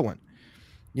malevolent,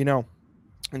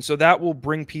 and so that will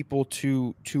bring people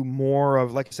to more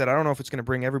of, like I said, I don't know if it's going to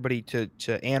bring everybody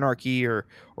to anarchy or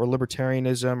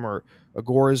libertarianism or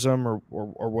agorism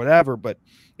or whatever, but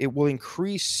it will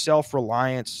increase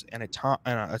self-reliance and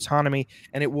autonomy,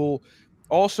 and it will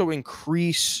also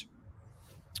increase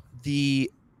the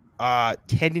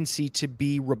tendency to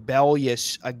be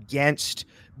rebellious against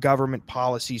government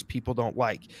policies people don't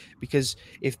like. Because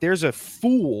if there's a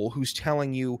fool who's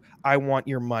telling you, I want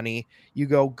your money, you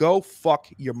go fuck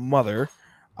your mother.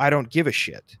 I don't give a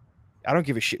shit.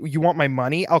 You want my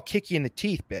money? I'll kick you in the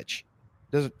teeth, bitch.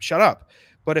 Shut up.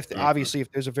 But if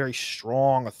there's a very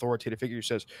strong authoritative figure who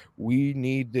says, we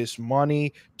need this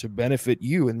money to benefit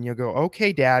you, and you go,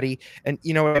 okay, daddy. And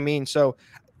you know what I mean? So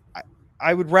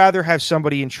I would rather have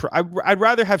somebody I'd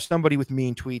rather have somebody with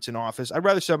mean tweets in office. I'd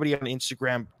rather somebody on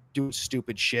Instagram doing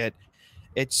stupid shit.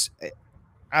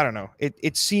 I don't know.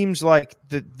 It seems like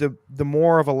the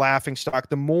more of a laughing stock,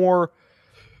 the more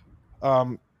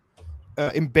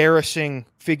embarrassing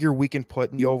figure we can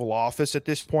put in the Oval Office at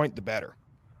this point, the better.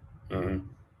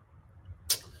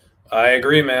 I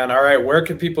agree, man. All right. Where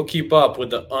can people keep up with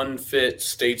the Unfit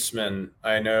Statesman?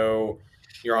 I know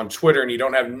you're on Twitter and you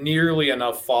don't have nearly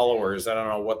enough followers. I don't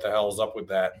know what the hell's up with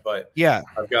that, but yeah,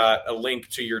 I've got a link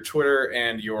to your Twitter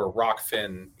and your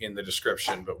Rockfin in the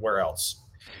description, but where else?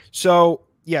 So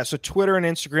Twitter and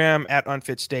Instagram at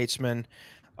Unfit Statesman.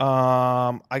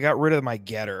 I got rid of my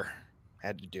Getter.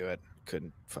 Had to do it.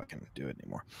 Couldn't fucking do it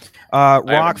anymore.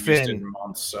 Rockfin.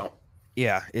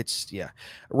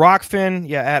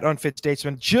 Rockfin, at Unfit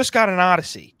Statesman. Just got an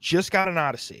Odyssey.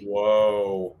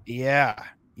 Whoa. Yeah.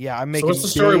 Yeah, I'm So making what's the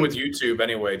story big. with YouTube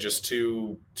anyway? Just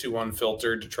too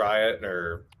unfiltered to try it,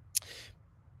 or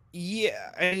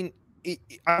Yeah, I mean,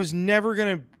 I was never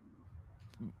gonna.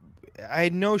 I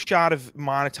had no shot of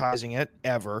monetizing it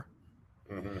ever,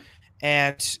 Mhm.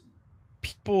 and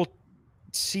people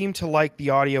seem to like the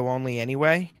audio only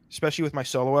anyway, especially with my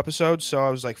solo episodes. So I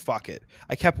was like, fuck it.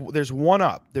 I kept there's one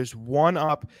up, I've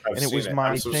and it seen was it. I'm my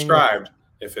thing subscribed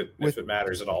if with it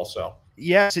matters at all. So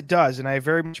yes, it does, and I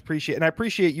very much appreciate and I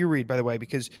appreciate you, Reed, by the way,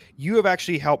 because you have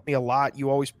actually helped me a lot. You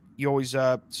always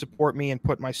support me and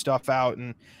put my stuff out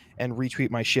and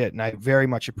retweet my shit, and I very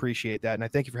much appreciate that. And I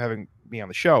thank you for having me on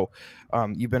the show.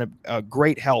 You've been a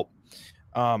great help.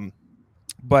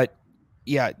 But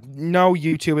yeah, no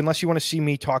YouTube unless you want to see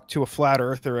me talk to a flat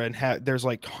earther and there's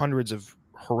like hundreds of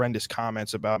horrendous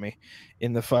comments about me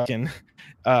in the fucking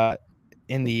uh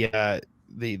in the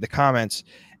comments.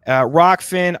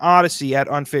 Rockfin Odyssey at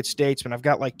Unfit Statesman. I've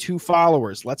got like 2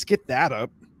 followers. Let's get that up.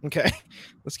 Okay.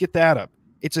 Let's get that up.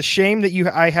 It's a shame that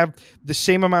I have the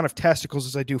same amount of testicles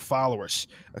as I do followers.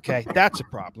 Okay. That's a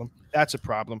problem. That's a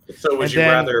problem. So would And you then,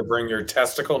 rather bring your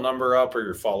testicle number up or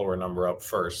your follower number up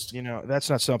first? that's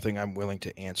not something I'm willing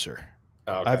to answer.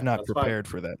 Oh, okay, I've not that's fine. prepared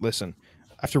for that. Listen,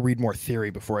 I have to read more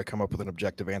theory before I come up with an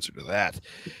objective answer to that.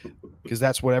 Because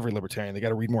that's what every libertarian, they got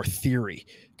to read more theory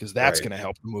because that's Right. going to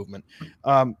help the movement.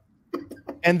 And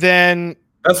then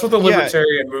That's what the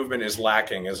libertarian movement is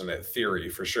lacking, isn't it? Theory,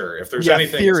 for sure. If there's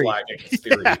anything theory. that's lacking, it's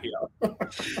theory.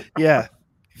 Yeah,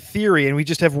 theory, and we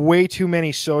just have way too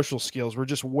many social skills. We're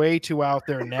just way too out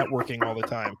there networking all the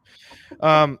time.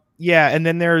 Yeah, and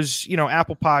then there's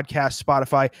Apple Podcasts,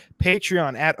 Spotify,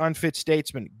 Patreon at Unfit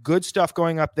Statesman. Good stuff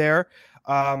going up there.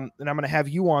 And I'm going to have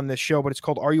you on this show, but it's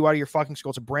called Are You Out of Your Fucking Skull?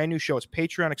 It's a brand new show. It's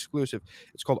Patreon exclusive.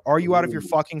 It's called Are You Out of Your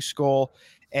Fucking Skull?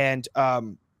 And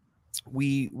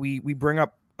we bring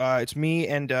up it's me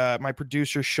and my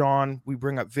producer Sean. We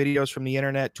bring up videos from the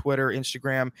internet, Twitter,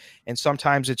 Instagram, and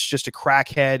sometimes it's just a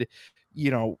crackhead,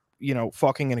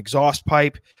 fucking an exhaust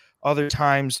pipe. Other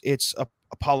times it's a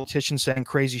politician saying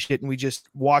crazy shit, and we just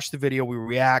watch the video, we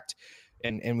react,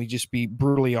 and we just be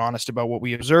brutally honest about what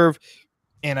we observe.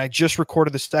 And I just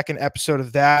recorded the second episode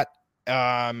of that,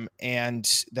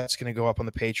 and that's going to go up on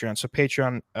the Patreon. So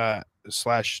Patreon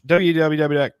slash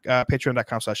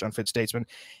www.patreon.com/unfitstatesman,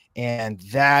 and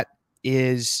that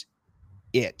is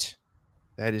it.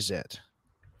 That is it.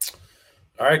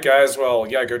 All right, guys. Well,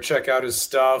 yeah, go check out his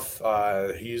stuff.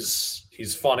 He's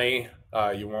funny.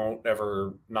 You won't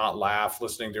ever not laugh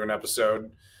listening to an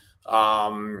episode.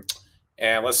 And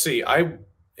let's see. I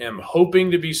am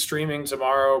hoping to be streaming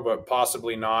tomorrow, but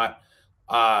possibly not.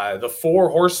 The Four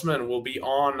Horsemen will be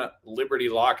on Liberty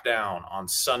Lockdown on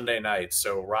Sunday night.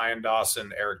 So Ryan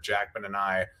Dawson, Eric Jackman, and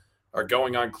I are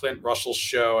going on Clint Russell's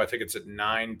show. I think it's at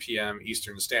 9 p.m.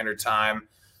 Eastern Standard Time.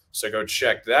 So go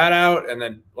check that out. And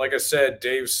then, like I said,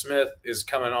 Dave Smith is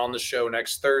coming on the show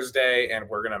next Thursday, and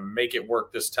we're going to make it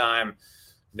work this time.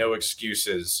 No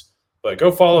excuses. But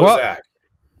go follow Zach.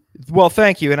 Well,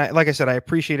 thank you. And like I said, I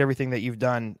appreciate everything that you've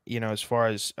done, as far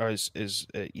as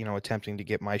attempting to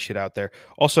get my shit out there.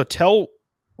 Also, tell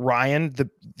Ryan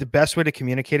the best way to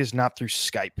communicate is not through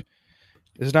Skype.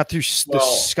 It's not through the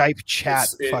Skype chat.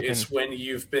 It's when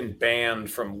you've been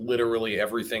banned from literally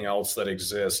everything else that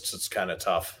exists. It's kind of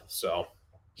tough. So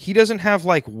he doesn't have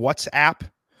like WhatsApp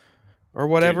or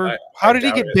whatever. Dude, How did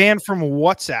he get banned from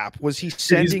WhatsApp? Was he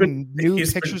sending nude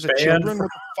pictures of children? What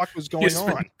the fuck was going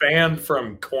on? Been banned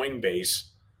from Coinbase.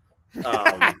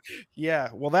 Yeah,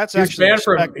 well, that's he actually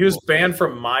he was banned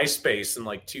from MySpace in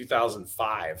like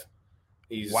 2005.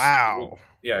 Wow.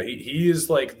 Yeah, he is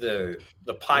like the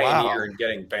pioneer in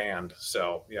getting banned.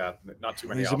 So yeah, not too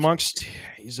many.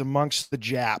 He's amongst the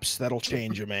Japs. That'll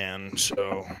change a man.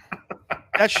 So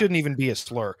that shouldn't even be a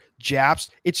slur.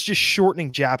 Japs. It's just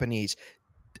shortening Japanese.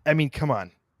 I mean, come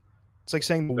on. It's like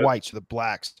saying the whites or the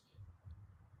blacks.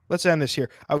 Let's end this here.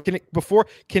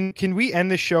 Can we end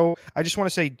this show? I just want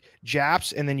to say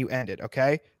Japs and then you end it.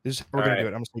 Okay, this is how we're gonna do it.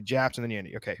 I'm gonna say Japs and then you end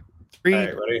it. Okay, 3,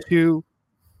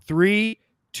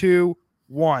 2,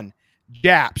 1.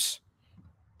 Japs.